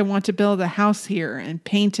 I think I want to build a house here and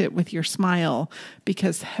paint it with your smile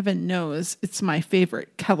because heaven knows it's my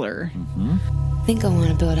favorite color. Mm-hmm. I think I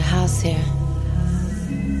want to build a house here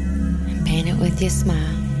and paint it with your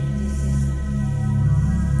smile.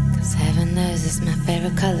 Because heaven knows it's my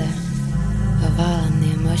favorite color of all on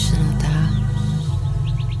the emotional dial.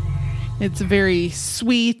 It's very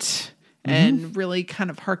sweet and really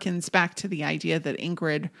kind of harkens back to the idea that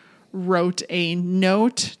Ingrid wrote a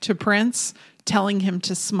note to Prince telling him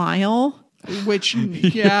to smile, which,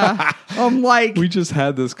 I'm like... We just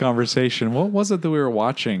had this conversation. What was it that we were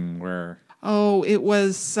watching where... Oh, it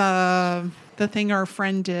was the thing our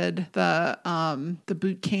friend did, the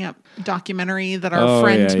boot camp documentary that our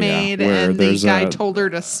friend made, where and the guy told her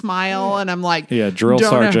to smile, and I'm like... Yeah, drill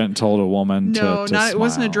sergeant told a woman to smile. It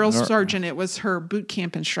wasn't a drill sergeant, it was her boot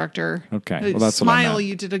camp instructor. Okay, well, that's smile, what I meant.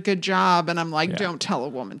 You did a good job, and I'm like, don't tell a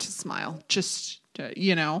woman to smile. Just,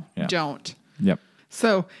 don't. Yep.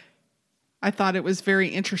 So I thought it was very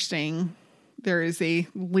interesting. There is a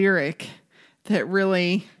lyric that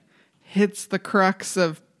really hits the crux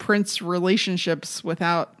of Prince relationships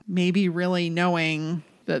without maybe really knowing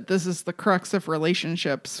that this is the crux of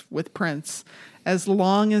relationships with Prince. As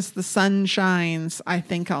long as the sun shines, I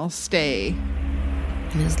think I'll stay.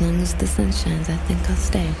 And as long as the sun shines, I think I'll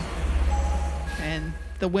stay. And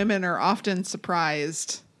the women are often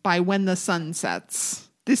surprised by when the sun sets.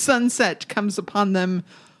 The sunset comes upon them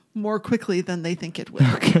more quickly than they think it will.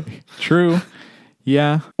 Okay, true.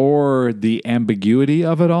 Yeah, or the ambiguity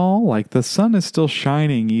of it all. Like the sun is still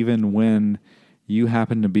shining even when you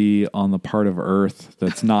happen to be on the part of Earth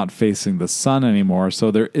that's not facing the sun anymore.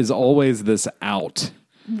 So there is always this out.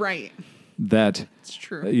 Right. That, it's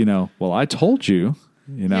true. Well, I told you,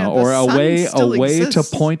 or a way to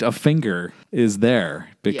point a finger is there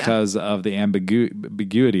because of the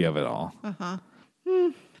ambiguity of it all. Uh-huh.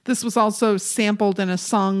 This was also sampled in a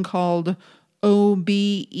song called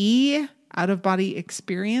OBE, Out of Body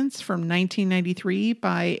Experience, from 1993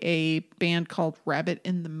 by a band called Rabbit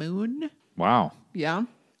in the Moon. Wow. Yeah.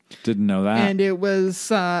 Didn't know that. And it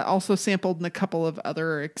was also sampled in a couple of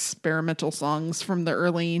other experimental songs from the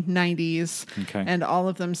early 90s. Okay. And all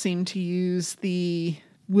of them seem to use the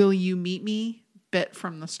 "Will You Meet Me" bit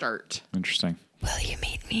from the start. Interesting. Will you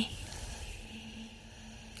meet me?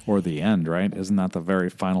 Or the end, right? Isn't that the very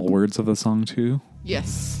final words of the song too?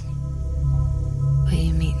 Yes. Will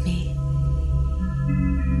you meet me?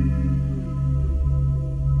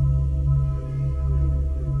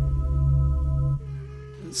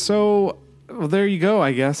 So, well, there you go,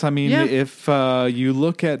 I guess. I mean, if you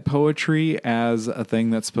look at poetry as a thing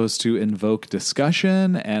that's supposed to invoke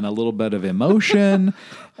discussion and a little bit of emotion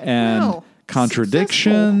and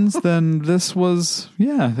contradictions, then this was,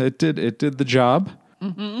 it did the job.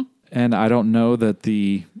 Mm-hmm. And I don't know that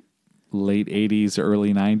the late 80s,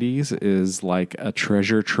 early 90s is like a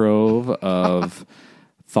treasure trove of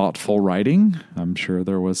thoughtful writing. I'm sure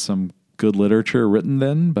there was some good literature written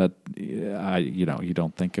then, but you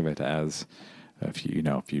don't think of it as if you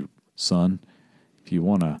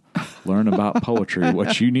want to learn about poetry,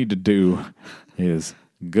 what you need to do is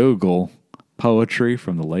Google poetry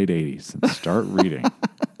from the late 80s and start reading.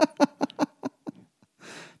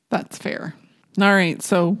 That's fair. All right,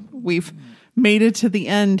 so we've made it to the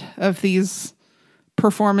end of these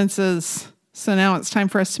performances. So now it's time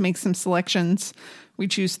for us to make some selections. We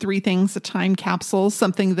choose 3 things: a time capsule,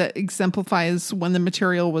 something that exemplifies when the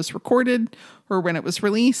material was recorded or when it was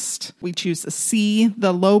released. We choose a C,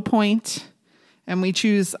 the low point, and we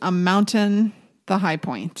choose a mountain, the high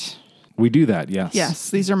point. We do that, yes. Yes,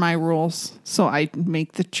 these are my rules. So I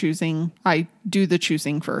make the choosing. I do the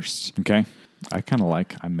choosing first. Okay. I kind of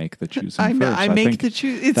like I make the choosing first. I make the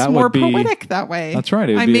choosing. It's more poetic that way. That's right.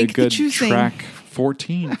 It would be a good track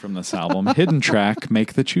 14 from this album. Hidden track,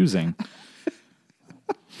 Make the Choosing.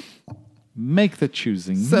 Make the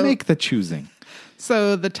choosing. Make the choosing.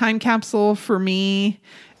 So the time capsule for me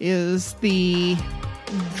is the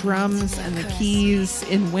drums and the keys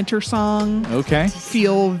in Winter Song. Okay.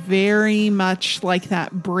 Feel very much like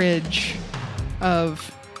that bridge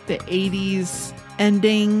of the 80s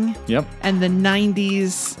ending. Yep. And the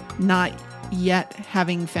 90s not yet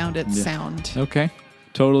having found its sound. Okay.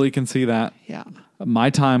 Totally can see that. Yeah. My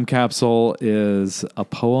time capsule is a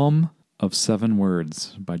poem of 7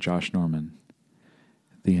 words by Josh Norman.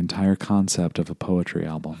 The entire concept of a poetry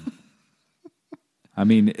album. I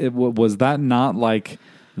mean, was that not like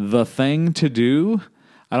the thing to do?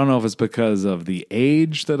 I don't know if it's because of the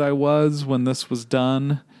age that I was when this was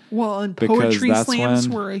done. Well, and poetry slams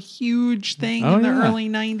were a huge thing in the early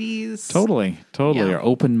 90s. Totally. Yeah. Or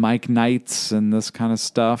open mic nights and this kind of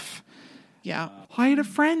stuff. Yeah. I had a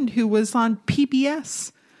friend who was on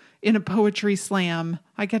PBS in a poetry slam.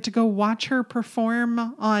 I got to go watch her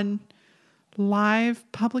perform on live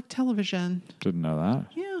public television. Didn't know that.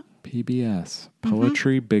 Yeah. PBS.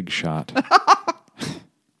 Poetry Big Shot.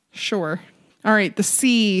 Sure. All right. The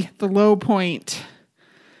C, the low point,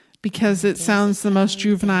 because it sounds the most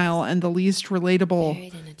juvenile and the least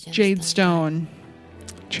relatable. Jadestone.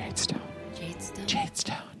 Jadestone.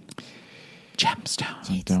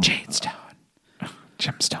 Gemstone. Jadestone.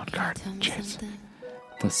 Gemstone Garden. Jadestone.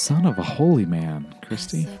 The son of a holy man,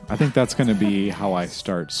 Christy. I think that's going to be how I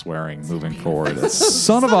start swearing moving forward. The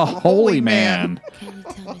son of a holy man. Can you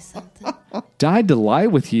tell me something? Died to lie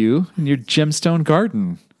with you in your gemstone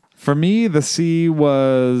garden. For me, the C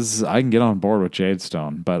was, I can get on board with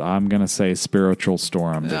Jadestone, but I'm going to say Spiritual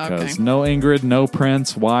Storm because no Ingrid, no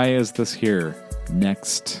Prince. Why is this here?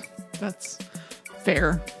 Next. That's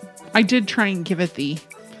fair. I did try and give it the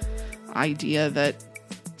idea that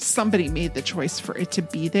somebody made the choice for it to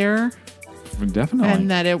be there. Definitely. And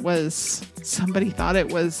that somebody thought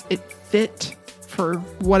it fit for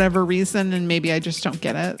whatever reason, and maybe I just don't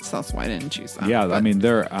get it, so that's why I didn't choose that. Yeah, but, I mean,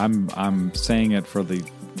 I'm saying it for the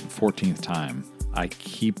 14th time. I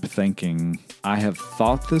keep thinking, I have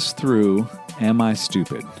thought this through. Am I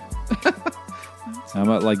stupid? I'm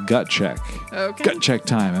at like gut check. Okay. Gut check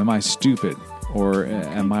time. Am I stupid or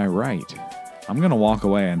am I right? I'm going to walk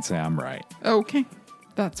away and say I'm right. Okay.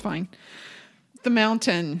 That's fine. The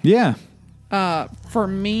mountain. Yeah. For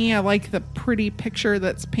me, I like the pretty picture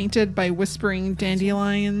that's painted by whispering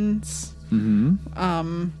dandelions. Mm-hmm.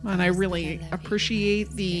 And I really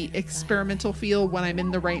appreciate the experimental feel when I'm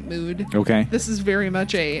in the right mood. Okay. This is very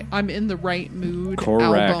much I'm in the right mood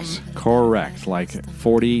album. Correct. Like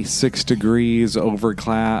 46 degrees,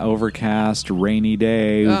 overcast, rainy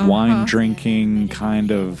day, wine drinking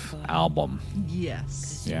kind of album.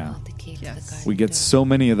 Yes. Yeah. Yes. We get so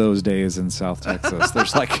many of those days in South Texas.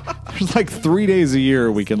 There's like 3 days a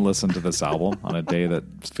year we can listen to this album on a day that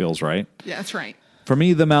feels right. Yeah, that's right. For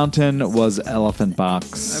me, the mountain was Elephant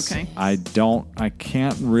Box. Okay. I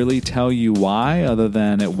can't really tell you why, other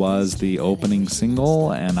than it was the opening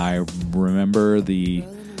single, and I remember the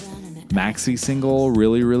maxi single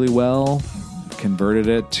really, really well. Converted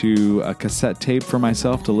it to a cassette tape for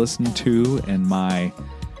myself to listen to in my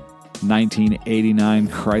 1989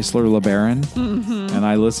 Chrysler LeBaron, and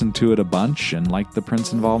I listened to it a bunch and liked the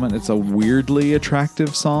Prince involvement. It's a weirdly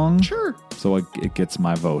attractive song. Sure. So it gets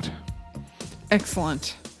my vote.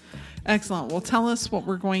 Excellent. Well, tell us what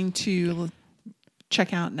we're going to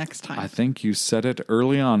check out next time. I think you said it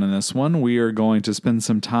early on in this one. We are going to spend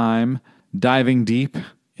some time diving deep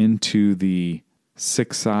into the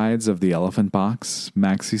 6 sides of the Elephant Box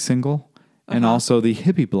maxi single. And also the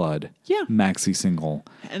Hippie Blood maxi single.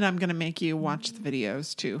 And I'm going to make you watch the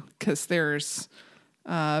videos too, because there's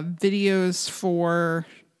videos for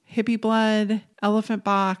Hippie Blood, Elephant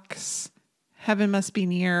Box, Heaven Must Be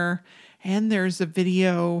Near, and there's a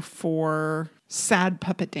video for Sad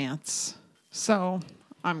Puppet Dance. So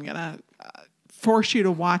I'm going to force you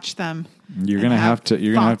to watch them. You're going to have to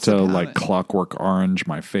like Clockwork Orange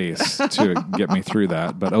my face to get me through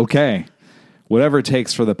that. But okay. Whatever it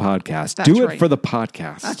takes for the podcast. That's Do it right. for the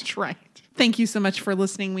podcast. That's right. Thank you so much for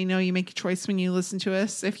listening. We know you make a choice when you listen to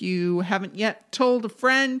us. If you haven't yet told a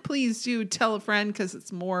friend, please do tell a friend, because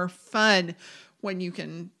it's more fun when you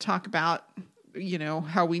can talk about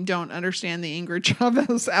how we don't understand the Ingrid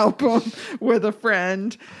Chavez album with a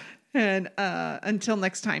friend. And until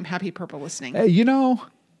next time, happy purple listening. Hey,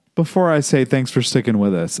 before I say thanks for sticking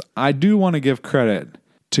with us, I do want to give credit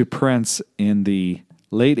to Prince in the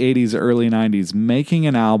late 80s, early 90s, making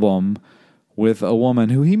an album with a woman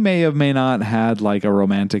who he may not had like a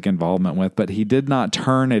romantic involvement with, but he did not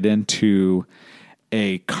turn it into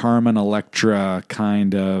a Carmen Electra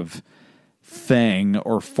kind of thing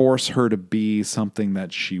or force her to be something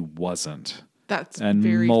that she wasn't. That's and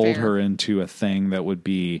very mold fair. her into a thing that would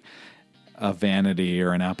be a Vanity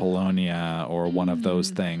or an Apollonia or one of those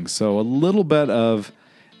things. So a little bit of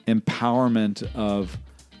empowerment of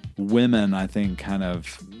women, I think, kind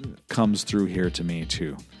of comes through here to me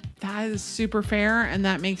too. That is super fair, and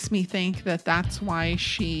that makes me think that that's why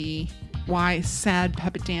Sad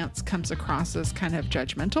Puppet Dance comes across as kind of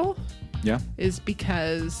judgmental. Yeah. Is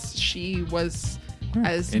because she was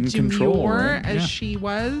as in demure control, right? as Yeah.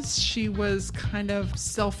 she was kind of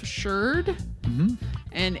self-assured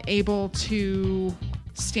and able to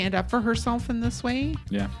stand up for herself in this way.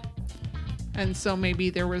 Yeah. And so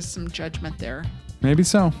maybe there was some judgment there. Maybe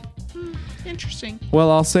so. Interesting.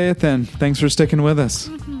 Well, I'll say it then. Thanks for sticking with us.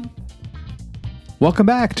 Welcome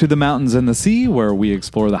back to The Mountains and the Sea, where we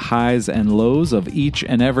explore the highs and lows of each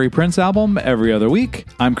and every Prince album every other week.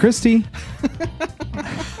 I'm Christy.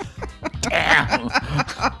 Damn.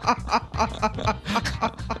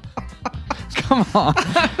 Come on.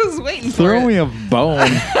 I was waiting for Throw it. me a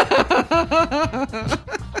bone.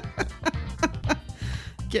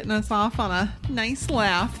 Getting us off on a nice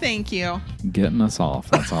laugh. Thank you. Getting us off.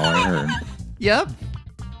 That's all I heard. Yep.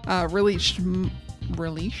 Released.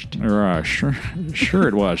 Sure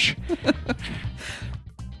it was.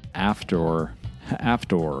 After.